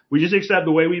far. We just accept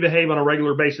the way we behave on a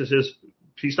regular basis is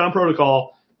peacetime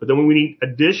protocol. But then when we need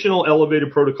additional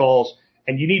elevated protocols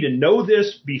And you need to know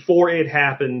this before it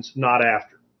happens, not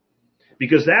after.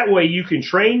 Because that way you can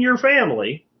train your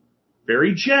family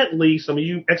very gently. Some of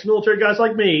you ex-military guys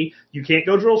like me, you can't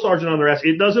go drill sergeant on their ass.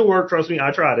 It doesn't work. Trust me,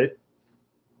 I tried it.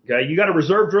 Okay, you got to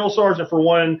reserve drill sergeant for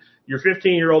when your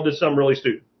 15-year-old did something really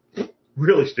stupid.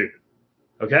 Really stupid.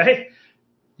 Okay?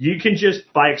 You can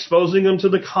just, by exposing them to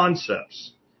the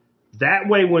concepts, that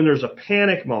way when there's a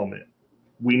panic moment,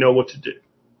 we know what to do.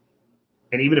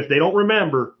 And even if they don't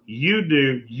remember, you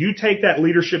do, you take that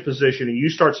leadership position and you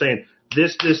start saying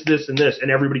this, and this,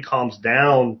 and everybody calms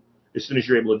down as soon as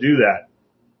you're able to do that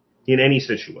in any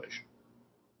situation.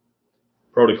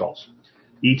 Protocols.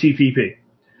 ETPP.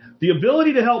 The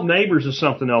ability to help neighbors is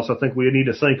something else I think we need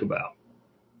to think about.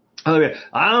 Okay,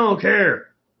 I don't care.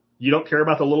 You don't care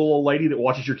about the little old lady that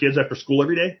watches your kids after school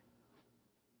every day?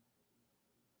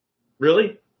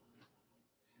 Really?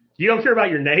 You don't care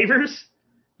about your neighbors?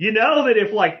 You know that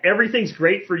if like everything's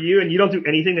great for you and you don't do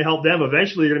anything to help them,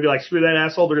 eventually you're going to be like, screw that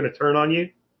asshole, they're going to turn on you.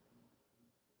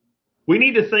 We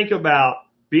need to think about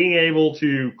being able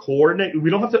to coordinate.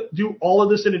 We don't have to do all of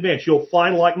this in advance. You'll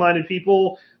find like-minded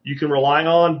people you can rely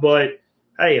on, but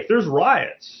hey, if there's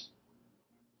riots,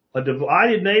 a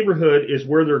divided neighborhood is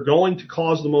where they're going to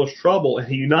cause the most trouble,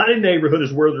 and a united neighborhood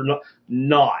is where they're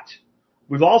not.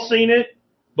 We've all seen it.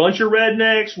 Bunch of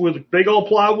rednecks with a big old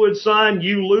plywood sign,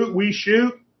 you loot, we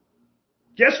shoot.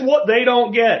 Guess what they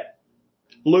don't get?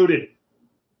 Looted.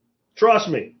 Trust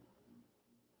me.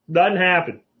 Doesn't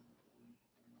happen.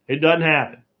 It doesn't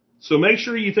happen. So make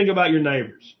sure you think about your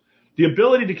neighbors. The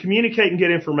ability to communicate and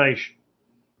get information.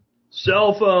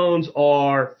 Cell phones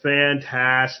are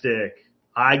fantastic.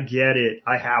 I get it.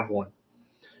 I have one.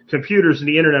 Computers and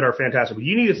the internet are fantastic. But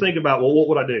you need to think about, well, what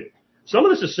would I do? Some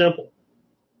of this is simple.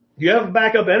 You have a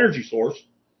backup energy source.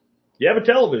 You have a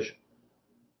television.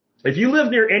 If you live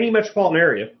near any metropolitan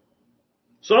area,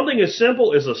 something as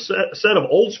simple as a set of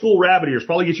old school rabbit ears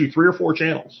probably gets you 3 or 4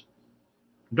 channels.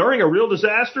 During a real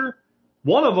disaster,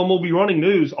 one of them will be running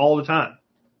news all the time.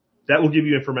 That will give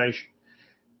you information.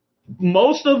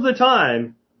 Most of the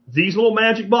time, these little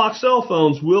magic box cell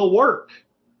phones will work.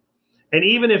 And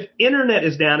even if internet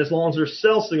is down, as long as there's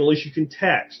cell signal, at least you can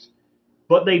text.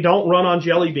 But they don't run on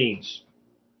jelly beans.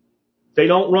 They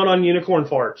don't run on unicorn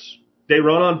farts. They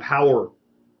run on power.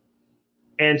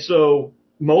 And so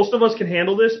most of us can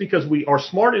handle this because we are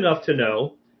smart enough to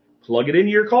know, plug it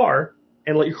into your car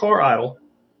and let your car idle.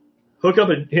 Hook up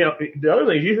the other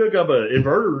thing is you hook up an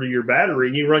inverter to your battery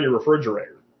and you run your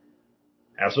refrigerator.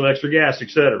 Have some extra gas,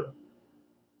 etc.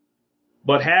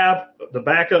 But have the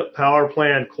backup power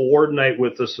plan coordinate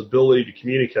with this ability to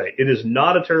communicate. It is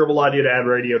not a terrible idea to add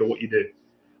radio to what you do.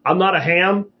 I'm not a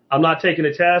ham. I'm not taking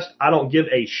a test. I don't give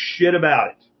a shit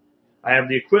about it. I have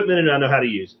the equipment and I know how to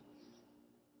use it.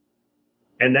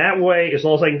 And that way, as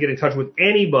long as I can get in touch with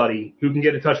anybody who can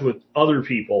get in touch with other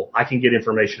people, I can get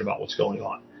information about what's going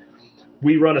on.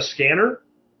 We run a scanner.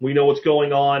 We know what's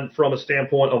going on from a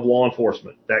standpoint of law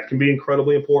enforcement. That can be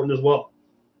incredibly important as well.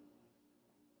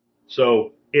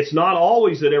 So it's not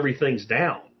always that everything's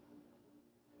down.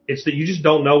 It's that you just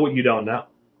don't know what you don't know.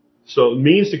 So it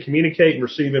means to communicate and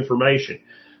receive information.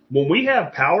 When we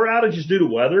have power outages due to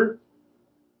weather,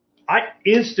 I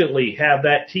instantly have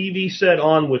that TV set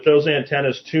on with those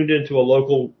antennas tuned into a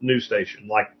local news station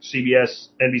like CBS,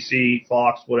 NBC,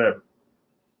 Fox, whatever.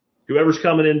 Whoever's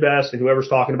coming in best and whoever's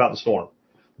talking about the storm.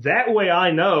 That way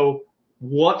I know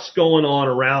what's going on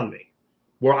around me.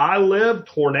 Where I live,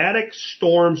 tornadic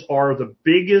storms are the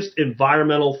biggest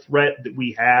environmental threat that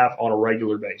we have on a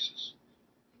regular basis.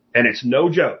 And it's no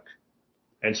joke.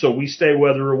 And so we stay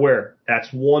weather aware. That's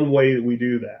one way that we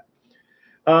do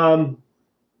that.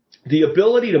 The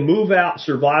ability to move out,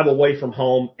 survive away from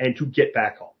home, and to get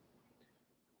back home.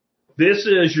 This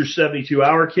is your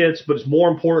 72-hour kits, but it's more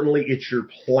importantly, it's your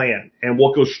plan. And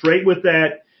what goes straight with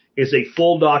that is a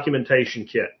full documentation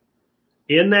kit.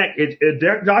 In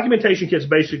that, documentation kit's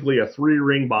basically a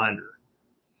 3-ring binder.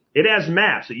 It has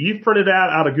maps that you've printed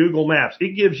out of Google Maps.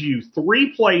 It gives you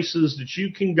 3 places that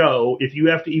you can go if you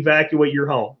have to evacuate your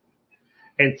home,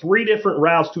 and 3 different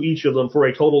routes to each of them for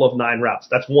a total of 9 routes.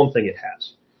 That's one thing it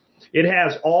has. It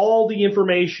has all the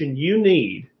information you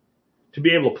need to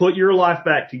be able to put your life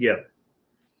back together.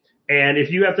 And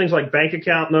if you have things like bank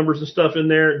account numbers and stuff in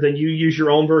there, then you use your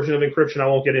own version of encryption. I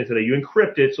won't get into that. You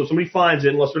encrypt it so if somebody finds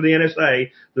it, unless they're the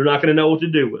NSA, they're not going to know what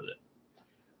to do with it.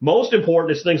 Most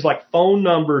important is things like phone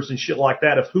numbers and shit like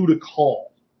that of who to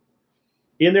call.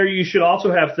 In there, you should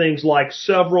also have things like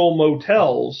several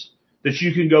motels that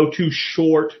you can go to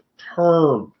short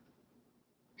term.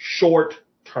 Short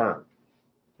term.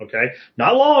 Okay?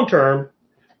 Not long term,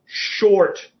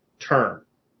 short term.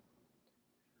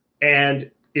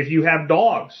 And if you have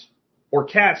dogs or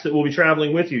cats that will be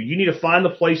traveling with you, you need to find the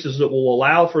places that will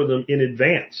allow for them in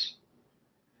advance.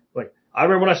 Like, I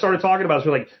remember when I started talking about this,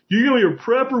 we're like, you give me a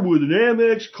prepper with an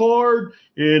Amex card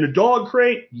and a dog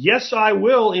crate? Yes, I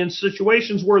will, in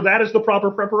situations where that is the proper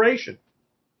preparation.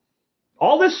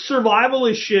 All this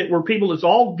survivalist shit where people, it's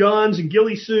all guns and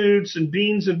ghillie suits and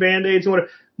beans and Band-Aids and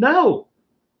whatever. No.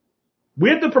 We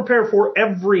have to prepare for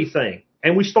everything.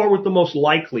 And we start with the most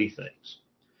likely things.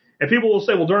 And people will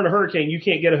say, well, during a hurricane, you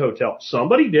can't get a hotel.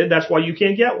 Somebody did. That's why you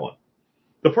can't get one.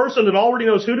 The person that already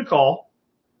knows who to call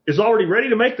is already ready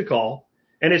to make the call.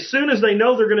 And as soon as they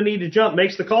know they're going to need to jump,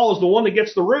 makes the call, is the one that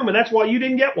gets the room. And that's why you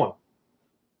didn't get one.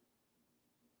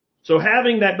 So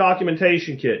having that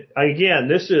documentation kit, again,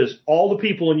 this is all the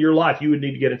people in your life you would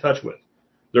need to get in touch with,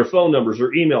 their phone numbers,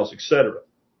 their emails, etc.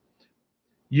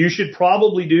 You should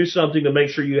probably do something to make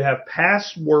sure you have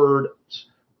passwords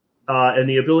and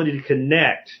the ability to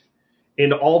connect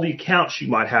into all the accounts you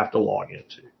might have to log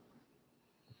into.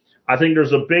 I think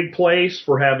there's a big place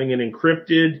for having an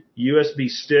encrypted USB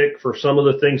stick for some of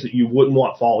the things that you wouldn't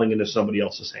want falling into somebody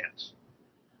else's hands.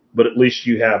 But at least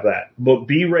you have that. But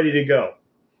be ready to go.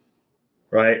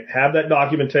 Right? Have that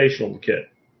documentational kit.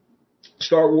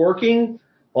 Start working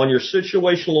on your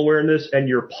situational awareness and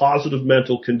your positive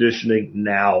mental conditioning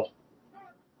now.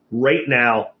 Right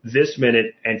now, this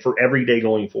minute, and for every day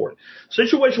going forward.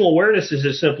 Situational awareness is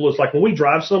as simple as, like, when we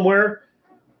drive somewhere,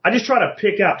 I just try to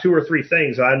pick out 2 or 3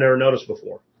 things I never noticed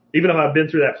before, even if I've been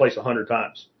through that place 100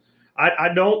 times.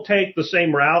 I don't take the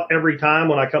same route every time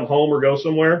when I come home or go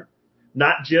somewhere,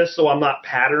 not just so I'm not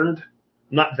patterned.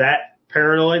 I'm not that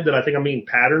paranoid that I think I'm being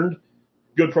patterned.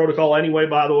 Good protocol anyway,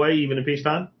 by the way, even in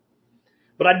peacetime.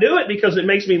 But I do it because it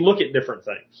makes me look at different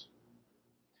things.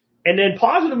 And then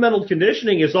positive mental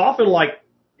conditioning is often like,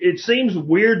 it seems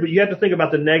weird, but you have to think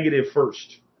about the negative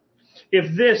first.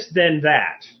 If this, then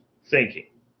that thinking.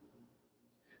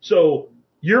 So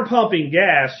you're pumping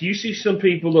gas. You see some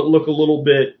people that look a little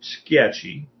bit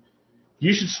sketchy.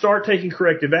 You should start taking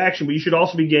corrective action, but you should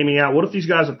also be gaming out, what if these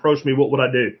guys approach me? What would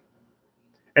I do?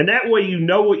 And that way you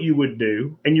know what you would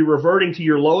do, and you're reverting to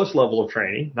your lowest level of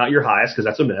training, not your highest, because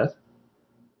that's a myth.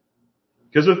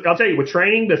 Because I'll tell you, with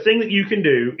training, the thing that you can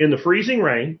do in the freezing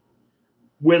rain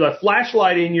with a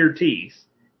flashlight in your teeth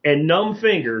and numb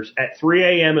fingers at 3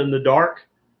 a.m. in the dark,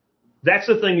 that's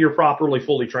the thing you're properly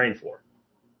fully trained for.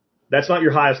 That's not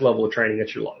your highest level of training,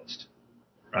 it's your lowest.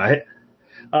 Right?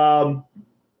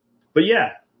 But yeah,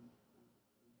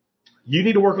 you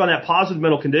need to work on that positive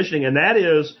mental conditioning, and that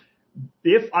is,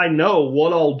 if I know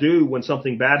what I'll do when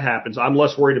something bad happens, I'm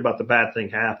less worried about the bad thing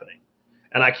happening.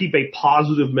 And I keep a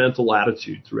positive mental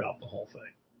attitude throughout the whole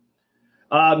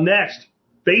thing. Next,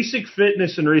 basic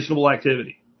fitness and reasonable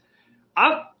activity.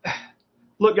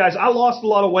 Look, guys, I lost a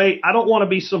lot of weight. I don't want to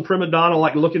be some prima donna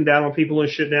like looking down on people and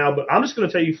shit now, but I'm just going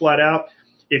to tell you flat out,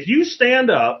 if you stand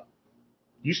up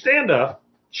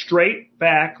straight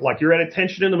back like you're at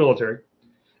attention in the military,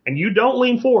 and you don't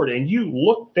lean forward and you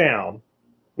look down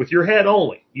with your head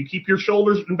only, you keep your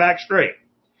shoulders and back straight,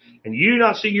 and you do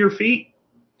not see your feet,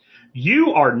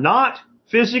 you are not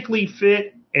physically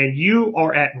fit and you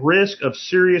are at risk of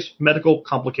serious medical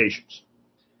complications.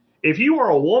 If you are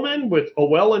a woman with a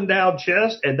well-endowed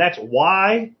chest, and that's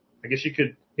why, I guess you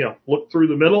could, look through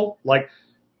the middle, like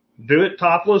do it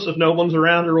topless if no one's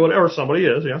around or whatever, somebody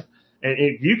is, yeah. And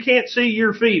if you can't see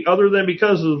your feet other than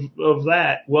because of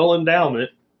that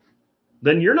well-endowment,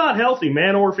 then you're not healthy,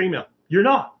 man or female. You're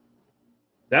not.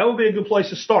 That would be a good place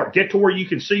to start. Get to where you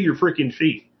can see your freaking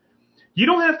feet. You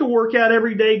don't have to work out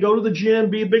every day, go to the gym,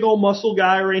 be a big old muscle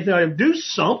guy or anything like that. Do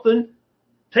something.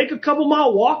 Take a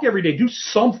couple-mile walk every day. Do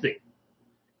something.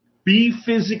 Be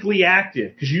physically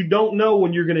active, because you don't know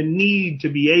when you're going to need to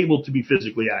be able to be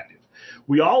physically active.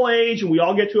 We all age and we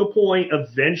all get to a point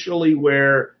eventually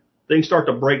where things start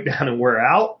to break down and wear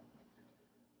out,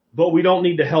 but we don't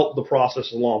need to help the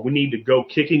process along. We need to go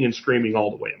kicking and screaming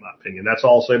all the way, in my opinion. That's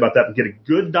all I'll say about that. Get a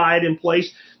good diet in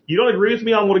place. You don't agree with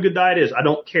me on what a good diet is, I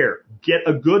don't care. Get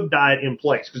a good diet in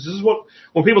place, because this is what,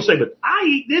 when people say, but I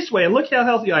eat this way and look how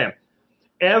healthy I am.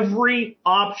 Every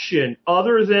option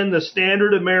other than the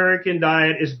standard American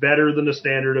diet is better than the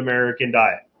standard American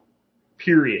diet.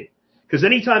 Period. Because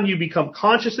anytime you become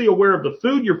consciously aware of the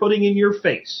food you're putting in your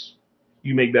face,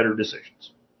 you make better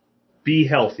decisions. Be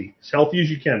healthy. As healthy as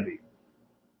you can be.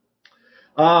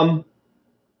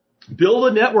 Build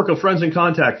a network of friends and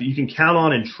contact that you can count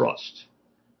on and trust.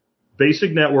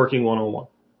 Basic networking 101.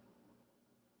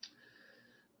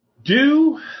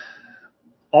 Do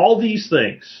all these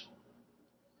things,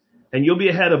 and you'll be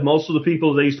ahead of most of the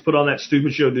people they used to put on that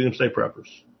stupid show, Doomsday Preppers.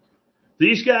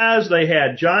 These guys, they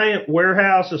had giant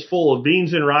warehouses full of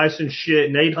beans and rice and shit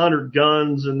and 800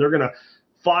 guns, and they're going to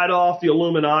fight off the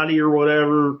Illuminati or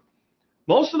whatever.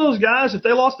 Most of those guys, if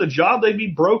they lost a job, they'd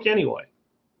be broke anyway.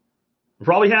 They'll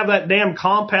probably have that damn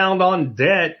compound on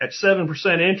debt at 7%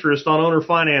 interest on owner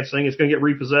financing. It's going to get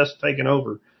repossessed, taken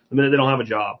over the minute they don't have a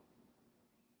job.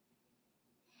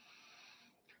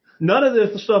 None of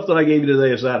the stuff that I gave you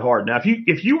today is that hard. Now,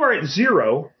 if you are at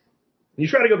zero, you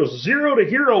try to go to 0 to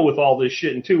hero with all this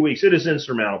shit in 2 weeks, it is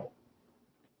insurmountable.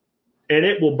 And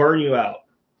it will burn you out.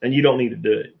 And you don't need to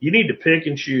do it. You need to pick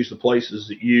and choose the places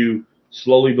that you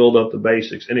slowly build up the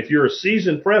basics. And if you're a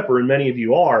seasoned prepper, and many of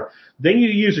you are, then you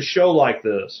use a show like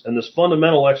this and this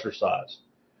fundamental exercise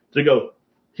to go,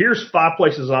 here's 5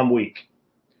 places I'm weak.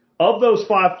 Of those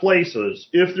 5 places,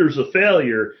 if there's a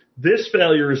failure, this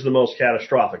failure is the most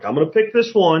catastrophic. I'm going to pick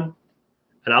this one,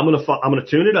 and I'm going to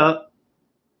tune it up,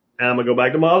 and I'm going to go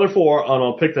back to my other 4, and I'm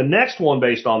going to pick the next one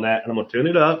based on that, and I'm going to tune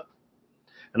it up,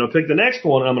 and I'll pick the next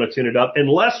one, and I'm going to tune it up,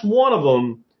 unless one of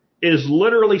them is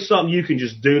literally something you can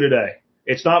just do today.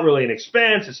 It's not really an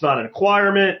expense. It's not an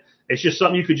acquirement. It's just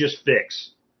something you could just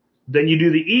fix. Then you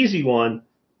do the easy one,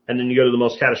 and then you go to the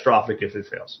most catastrophic if it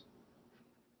fails.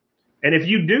 And if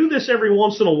you do this every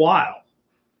once in a while,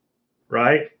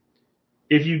 right?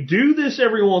 If you do this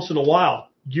every once in a while,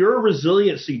 your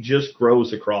resiliency just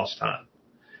grows across time.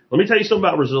 Let me tell you something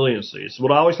about resiliency. It's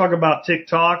what I always talk about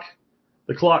TikTok.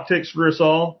 The clock ticks for us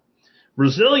all.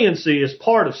 Resiliency is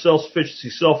part of self-sufficiency,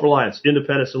 self-reliance,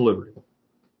 independence, and liberty.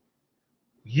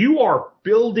 You are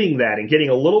building that and getting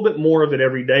a little bit more of it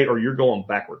every day, or you're going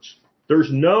backwards.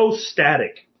 There's no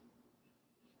static,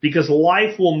 because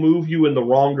life will move you in the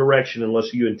wrong direction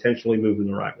unless you intentionally move in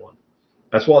the right one.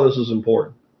 That's why this is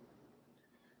important.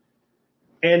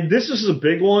 And this is a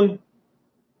big one.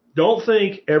 Don't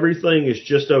think everything is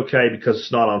just okay because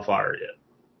it's not on fire yet.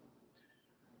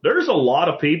 There's a lot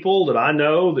of people that I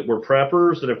know that were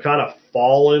preppers that have kind of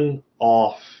fallen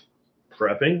off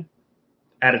prepping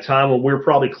at a time when we're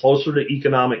probably closer to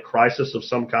economic crisis of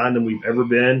some kind than we've ever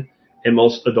been in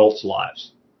most adults'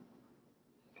 lives.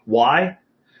 Why?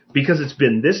 Because it's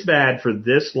been this bad for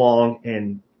this long,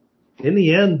 and in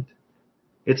the end,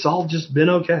 it's all just been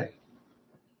okay.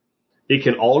 It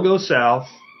can all go south.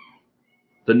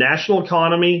 The national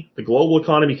economy, the global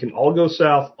economy can all go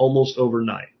south almost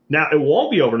overnight. Now, it won't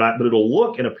be overnight, but it'll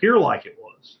look and appear like it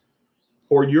was.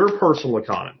 Or your personal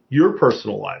economy, your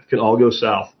personal life can all go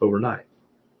south overnight.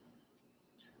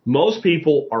 Most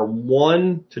people are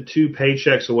 1 to 2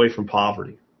 paychecks away from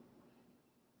poverty.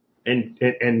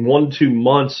 And 1 to 2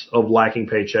 months of lacking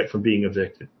paycheck from being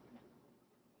evicted.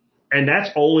 And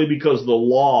that's only because the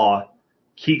law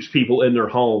keeps people in their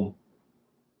home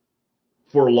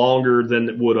for longer than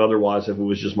it would otherwise if it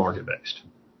was just market-based.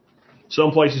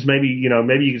 Some places maybe you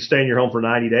can stay in your home for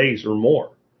 90 days or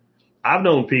more. I've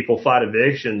known people fight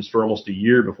evictions for almost a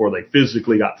year before they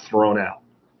physically got thrown out.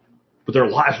 But their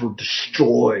lives were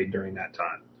destroyed during that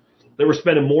time. They were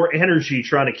spending more energy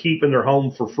trying to keep in their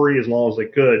home for free as long as they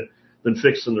could than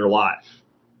fixing their life.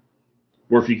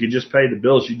 Or if you could just pay the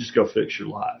bills, you just go fix your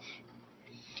life.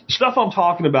 The stuff I'm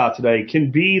talking about today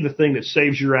can be the thing that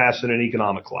saves your ass in an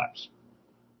economic collapse,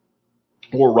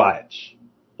 or riots,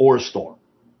 or a storm.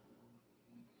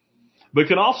 But it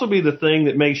can also be the thing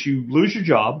that makes you lose your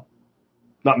job.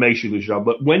 Not makes you lose your job,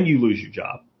 but when you lose your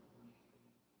job.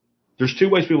 There's 2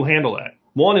 ways people handle that.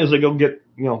 One is they go get,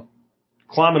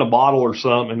 climb in a bottle or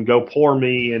something and go pour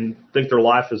me and think their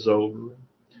life is over.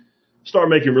 Start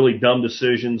making really dumb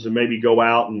decisions and maybe go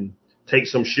out and take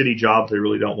some shitty job they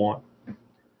really don't want.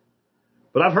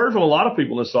 But I've heard from a lot of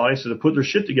people in this audience that have put their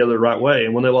shit together the right way,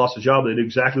 and when they lost a job, they did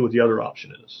exactly what the other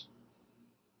option is.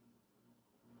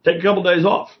 Take a couple days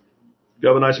off. Go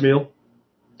have a nice meal.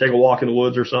 Take a walk in the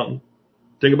woods or something.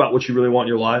 Think about what you really want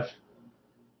in your life.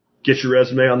 Get your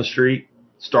resume on the street.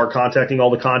 Start contacting all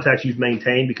the contacts you've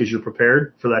maintained because you're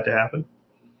prepared for that to happen.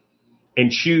 And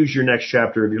choose your next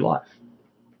chapter of your life.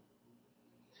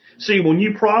 See, when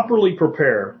you properly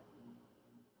prepare,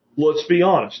 let's be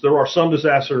honest, there are some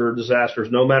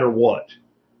disasters no matter what,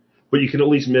 but you can at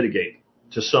least mitigate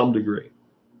to some degree.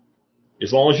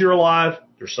 As long as you're alive,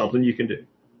 there's something you can do.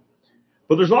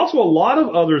 But there's also a lot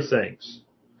of other things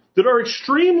that are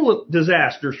extreme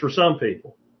disasters for some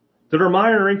people that are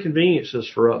minor inconveniences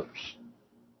for others.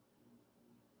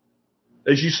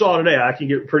 As you saw today, I can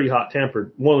get pretty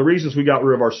hot-tempered. One of the reasons we got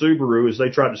rid of our Subaru is they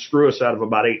tried to screw us out of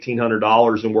about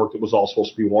 $1,800 in work that was all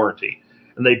supposed to be warranty.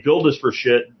 And they billed us for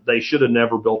shit they should have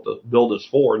never built us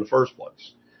for in the first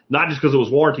place. Not just because it was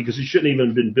warranty, because it shouldn't even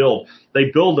have been billed. They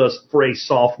billed us for a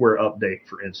software update,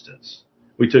 for instance.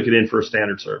 We took it in for a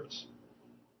standard service.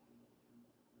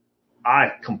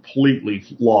 I completely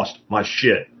lost my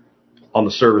shit on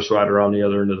the service writer on the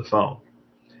other end of the phone.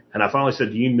 And I finally said,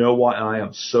 do you know why I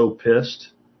am so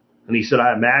pissed? And he said,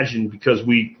 I imagine because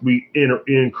we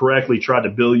incorrectly tried to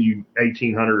bill you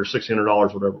 $1,800 or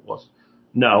 $1,600, whatever it was.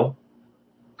 No,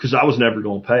 because I was never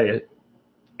going to pay it.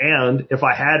 And if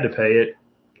I had to pay it,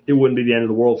 it wouldn't be the end of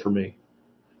the world for me.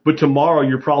 But tomorrow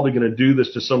you're probably going to do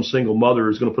this to some single mother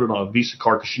who's going to put it on a Visa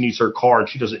card because she needs her card.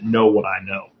 She doesn't know what I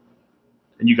know.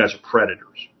 And you guys are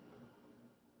predators.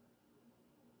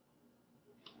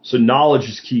 So knowledge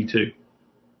is key too.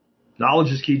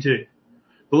 Knowledge is key too.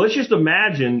 But let's just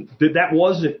imagine that that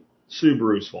wasn't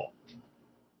Subaru's fault.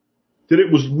 That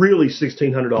it was really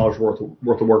 $1,600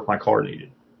 worth of work my car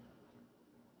needed.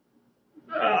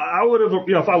 I would have,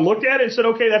 if I looked at it and said,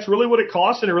 okay, that's really what it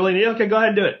costs and it really needed, okay, go ahead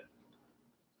and do it.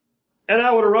 And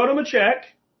I would have wrote him a check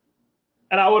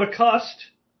and I would have cussed.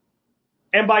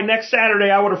 And by next Saturday,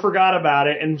 I would have forgot about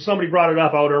it. And somebody brought it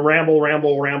up. I would have ramble, blah,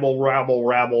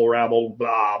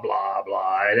 blah,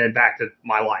 blah. And then back to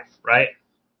my life, right?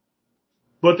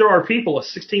 But there are people, a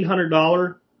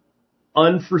 $1,600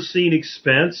 unforeseen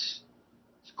expense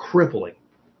is crippling.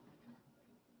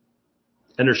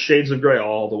 And there's shades of gray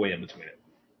all the way in between it.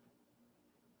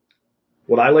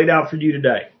 What I laid out for you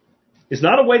today is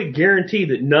not a way to guarantee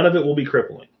that none of it will be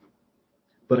crippling,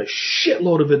 but a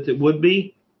shitload of it that would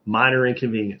be minor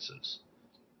inconveniences.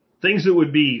 Things that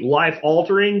would be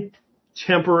life-altering,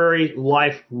 temporary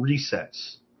life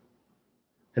resets.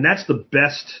 And that's the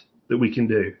best that we can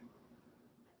do.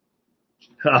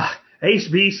 Ace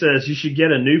B says you should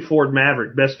get a new Ford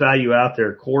Maverick, best value out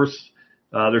there. Of course,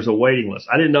 there's a waiting list.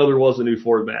 I didn't know there was a new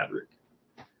Ford Maverick.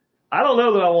 I don't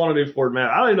know that I want a new Ford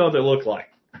Maverick. I don't even know what they look like.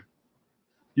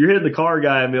 You're hitting the car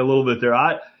guy in me a little bit there.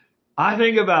 I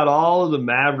think about all of the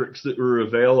Mavericks that were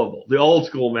available, the old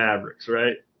school Mavericks,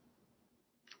 right?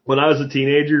 When I was a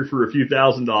teenager for a few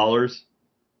 $1,000s,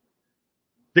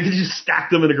 they could just stack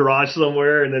them in a garage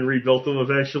somewhere and then rebuilt them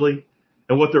eventually.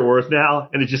 And what they're worth now,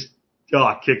 and it just,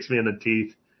 it kicks me in the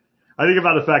teeth. I think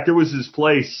about the fact there was this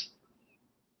place,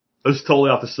 I was totally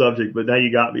off the subject, but now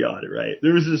you got me on it, right?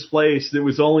 There was this place that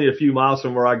was only a few miles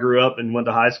from where I grew up and went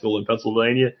to high school in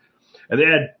Pennsylvania. And they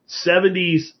had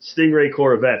 70s Stingray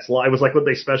Corvettes. It was like what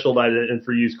they specialized in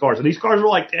for used cars. And these cars were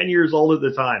like 10 years old at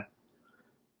the time.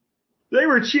 They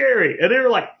were cherry. And they were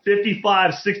like $5,500,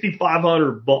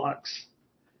 $6,500.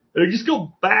 And I just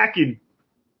go back and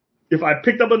if I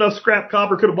picked up enough scrap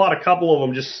copper, could have bought a couple of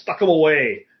them, just stuck them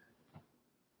away.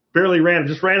 Barely ran them,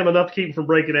 just ran them enough to keep them from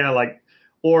breaking down.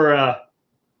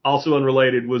 Also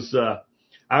unrelated was,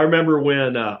 I remember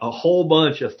when a whole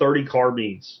bunch of 30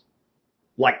 carbines,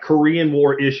 like Korean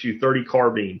War issue 30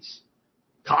 carbines,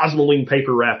 Cosmoline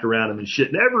paper wrapped around them and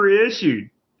shit, never issued,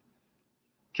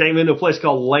 came into a place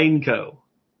called Laneco.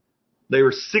 They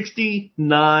were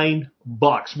 $69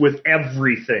 with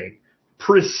everything,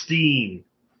 pristine.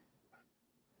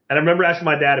 And I remember asking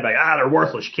my dad about, they're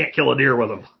worthless. You can't kill a deer with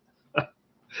them.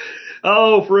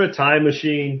 Oh, for a time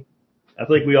machine. I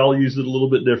think we all use it a little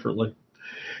bit differently.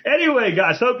 Anyway,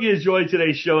 guys, hope you enjoyed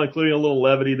today's show, including a little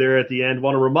levity there at the end.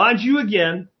 Want to remind you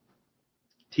again,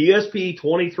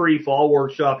 TSP23 Fall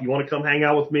Workshop. You want to come hang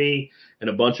out with me and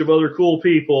a bunch of other cool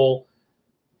people.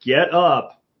 Get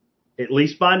up at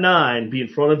least by 9. Be in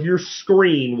front of your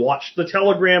screen. Watch the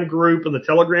Telegram group and the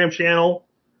Telegram channel.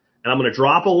 And I'm going to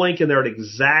drop a link in there at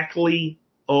exactly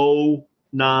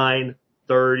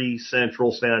 09:30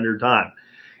 Central Standard Time.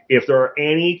 If there are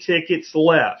any tickets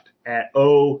left at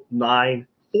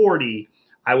 09:40,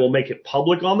 I will make it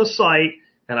public on the site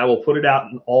and I will put it out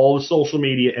in all the social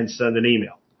media and send an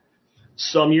email.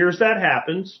 Some years that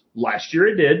happens. Last year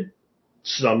it did.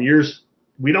 Some years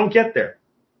we don't get there.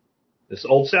 This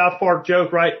old South Park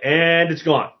joke, right? And it's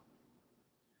gone.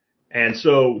 And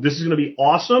so this is going to be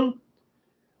awesome.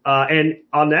 And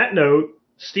on that note,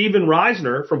 Steven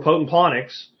Reisner from Potent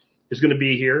Ponics is going to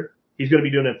be here. He's going to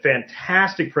be doing a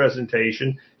fantastic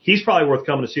presentation. He's probably worth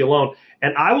coming to see alone.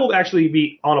 And I will actually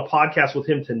be on a podcast with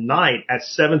him tonight at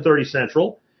 7:30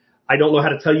 Central. I don't know how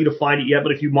to tell you to find it yet,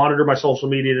 but if you monitor my social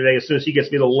media today, as soon as he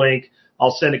gets me the link,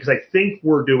 I'll send it because I think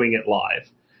we're doing it live.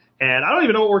 And I don't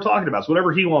even know what we're talking about. So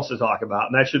whatever he wants to talk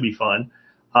about, and that should be fun.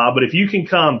 But if you can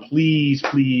come, please,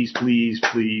 please, please,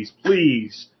 please,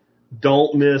 please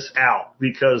don't miss out.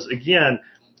 Because, again,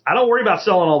 I don't worry about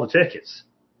selling all the tickets.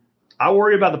 I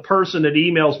worry about the person that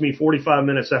emails me 45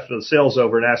 minutes after the sale's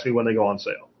over and asks me when they go on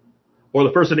sale. Or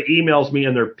the person that emails me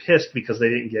and they're pissed because they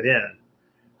didn't get in.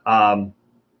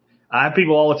 I have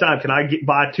people all the time, can I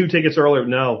buy 2 tickets earlier?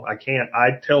 No, I can't.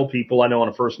 I tell people I know on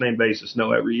a first name basis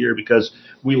no every year because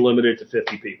we limit it to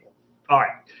 50 people. All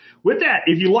right. With that,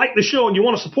 if you like the show and you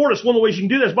want to support us, one of the ways you can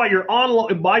do that is buy your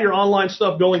online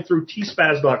stuff going through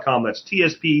tspaz.com. That's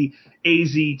TSPAZ,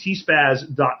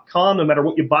 tspaz.com. No matter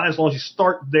what you buy, as long as you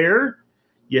start there,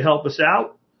 you help us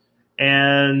out.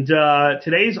 And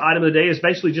today's item of the day is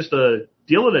basically just a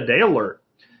deal of the day alert.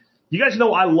 You guys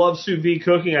know I love sous vide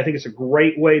cooking. I think it's a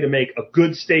great way to make a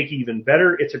good steak even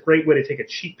better. It's a great way to take a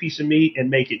cheap piece of meat and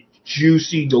make it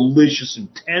juicy, delicious, and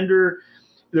tender.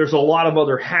 There's a lot of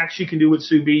other hacks you can do with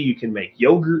sous vide. You can make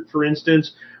yogurt, for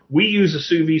instance. We use a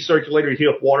sous vide circulator to heat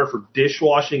up water for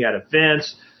dishwashing at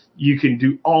events. You can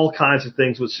do all kinds of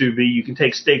things with sous vide. You can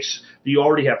take steaks that you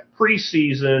already have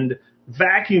pre-seasoned,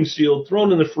 vacuum sealed,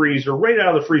 thrown in the freezer, right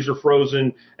out of the freezer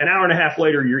frozen. An hour and a half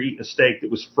later, you're eating a steak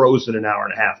that was frozen an hour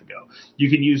and a half ago. You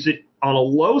can use it on a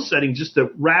low setting just to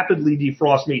rapidly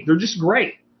defrost meat. They're just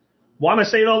great. Why am I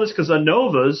saying all this? Because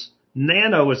Anova's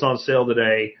Nano is on sale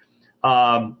today.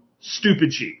 Stupid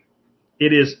cheap.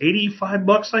 It is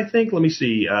 $85, I think. Let me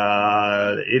see.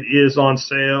 It is on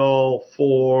sale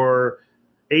for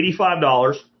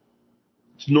 $85.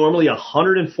 It's normally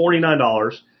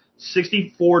 $149.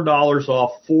 $64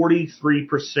 off,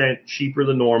 43% cheaper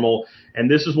than normal. And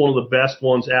this is one of the best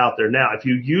ones out there. Now, if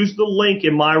you use the link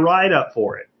in my write-up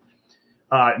for it,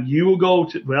 you will go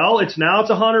to, well, it's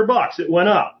 $100. It went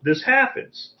up. This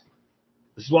happens.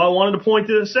 This is why I wanted to point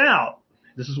this out.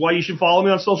 This is why you should follow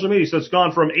me on social media. So it's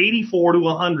gone from 84 to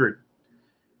 100.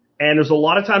 And there's a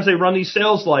lot of times they run these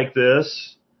sales like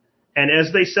this. And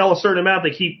as they sell a certain amount,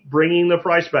 they keep bringing the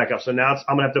price back up. So now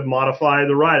I'm going to have to modify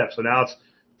the write-up. So now it's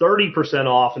 30%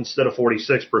 off instead of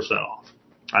 46% off.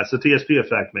 That's the TSP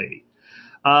effect, maybe.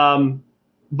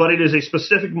 But it is a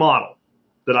specific model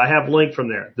that I have linked from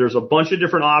there. There's a bunch of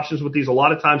different options with these. A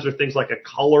lot of times there are things like a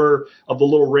color of the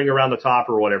little ring around the top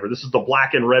or whatever. This is the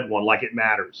black and red one, like it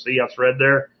matters. See how it's red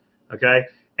there? Okay.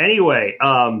 Anyway,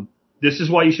 this is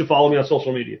why you should follow me on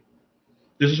social media.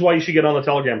 This is why you should get on the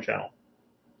Telegram channel.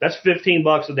 That's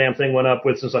 $15 the damn thing went up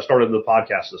with since I started the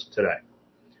podcast today.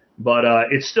 But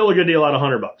it's still a good deal at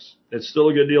 $100. It's still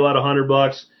a good deal at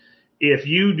 $100. If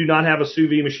you do not have a sous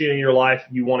vide machine in your life,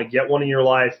 you want to get one in your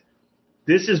life,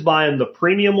 this is buying the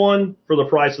premium one for the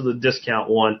price of the discount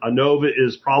one. Anova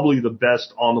is probably the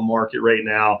best on the market right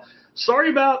now.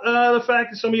 Sorry about the fact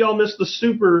that some of y'all missed the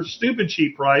super stupid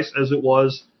cheap price as it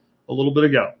was a little bit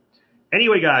ago.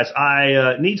 Anyway, guys,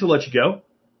 I need to let you go.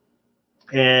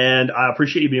 And I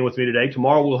appreciate you being with me today.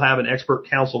 Tomorrow we'll have an expert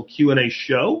council Q&A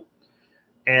show.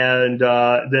 And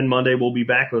then Monday we'll be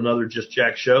back with another Just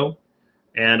Jack show.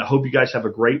 And I hope you guys have a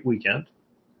great weekend.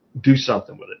 Do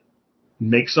something with it.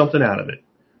 Make something out of it.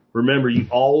 Remember, you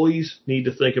always need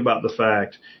to think about the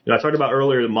fact, I talked about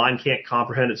earlier, the mind can't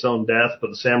comprehend its own death,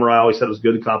 but the samurai always said it was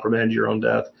good to comprehend your own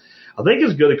death. I think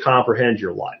it's good to comprehend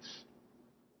your life,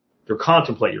 to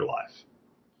contemplate your life,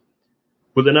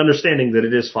 with an understanding that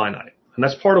it is finite. And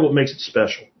that's part of what makes it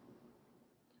special.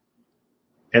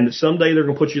 And that someday they're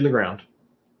going to put you in the ground.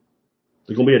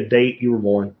 There's going to be a date you were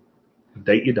born, a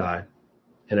date you died,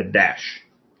 and a dash,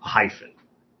 a hyphen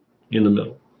in the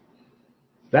middle.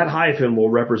 That hyphen will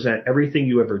represent everything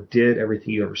you ever did, everything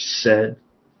you ever said,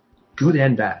 good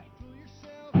and bad.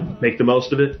 Make the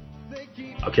most of it.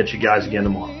 I'll catch you guys again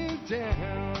tomorrow.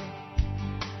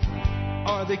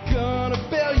 Are they gonna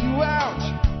bail you out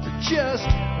or just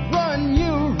run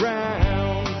you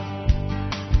around?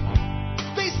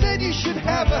 They said you should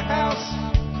have a house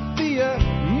the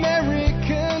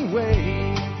American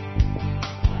way.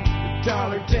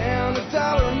 $1 down, $1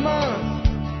 a month,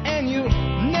 and you'll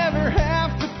never have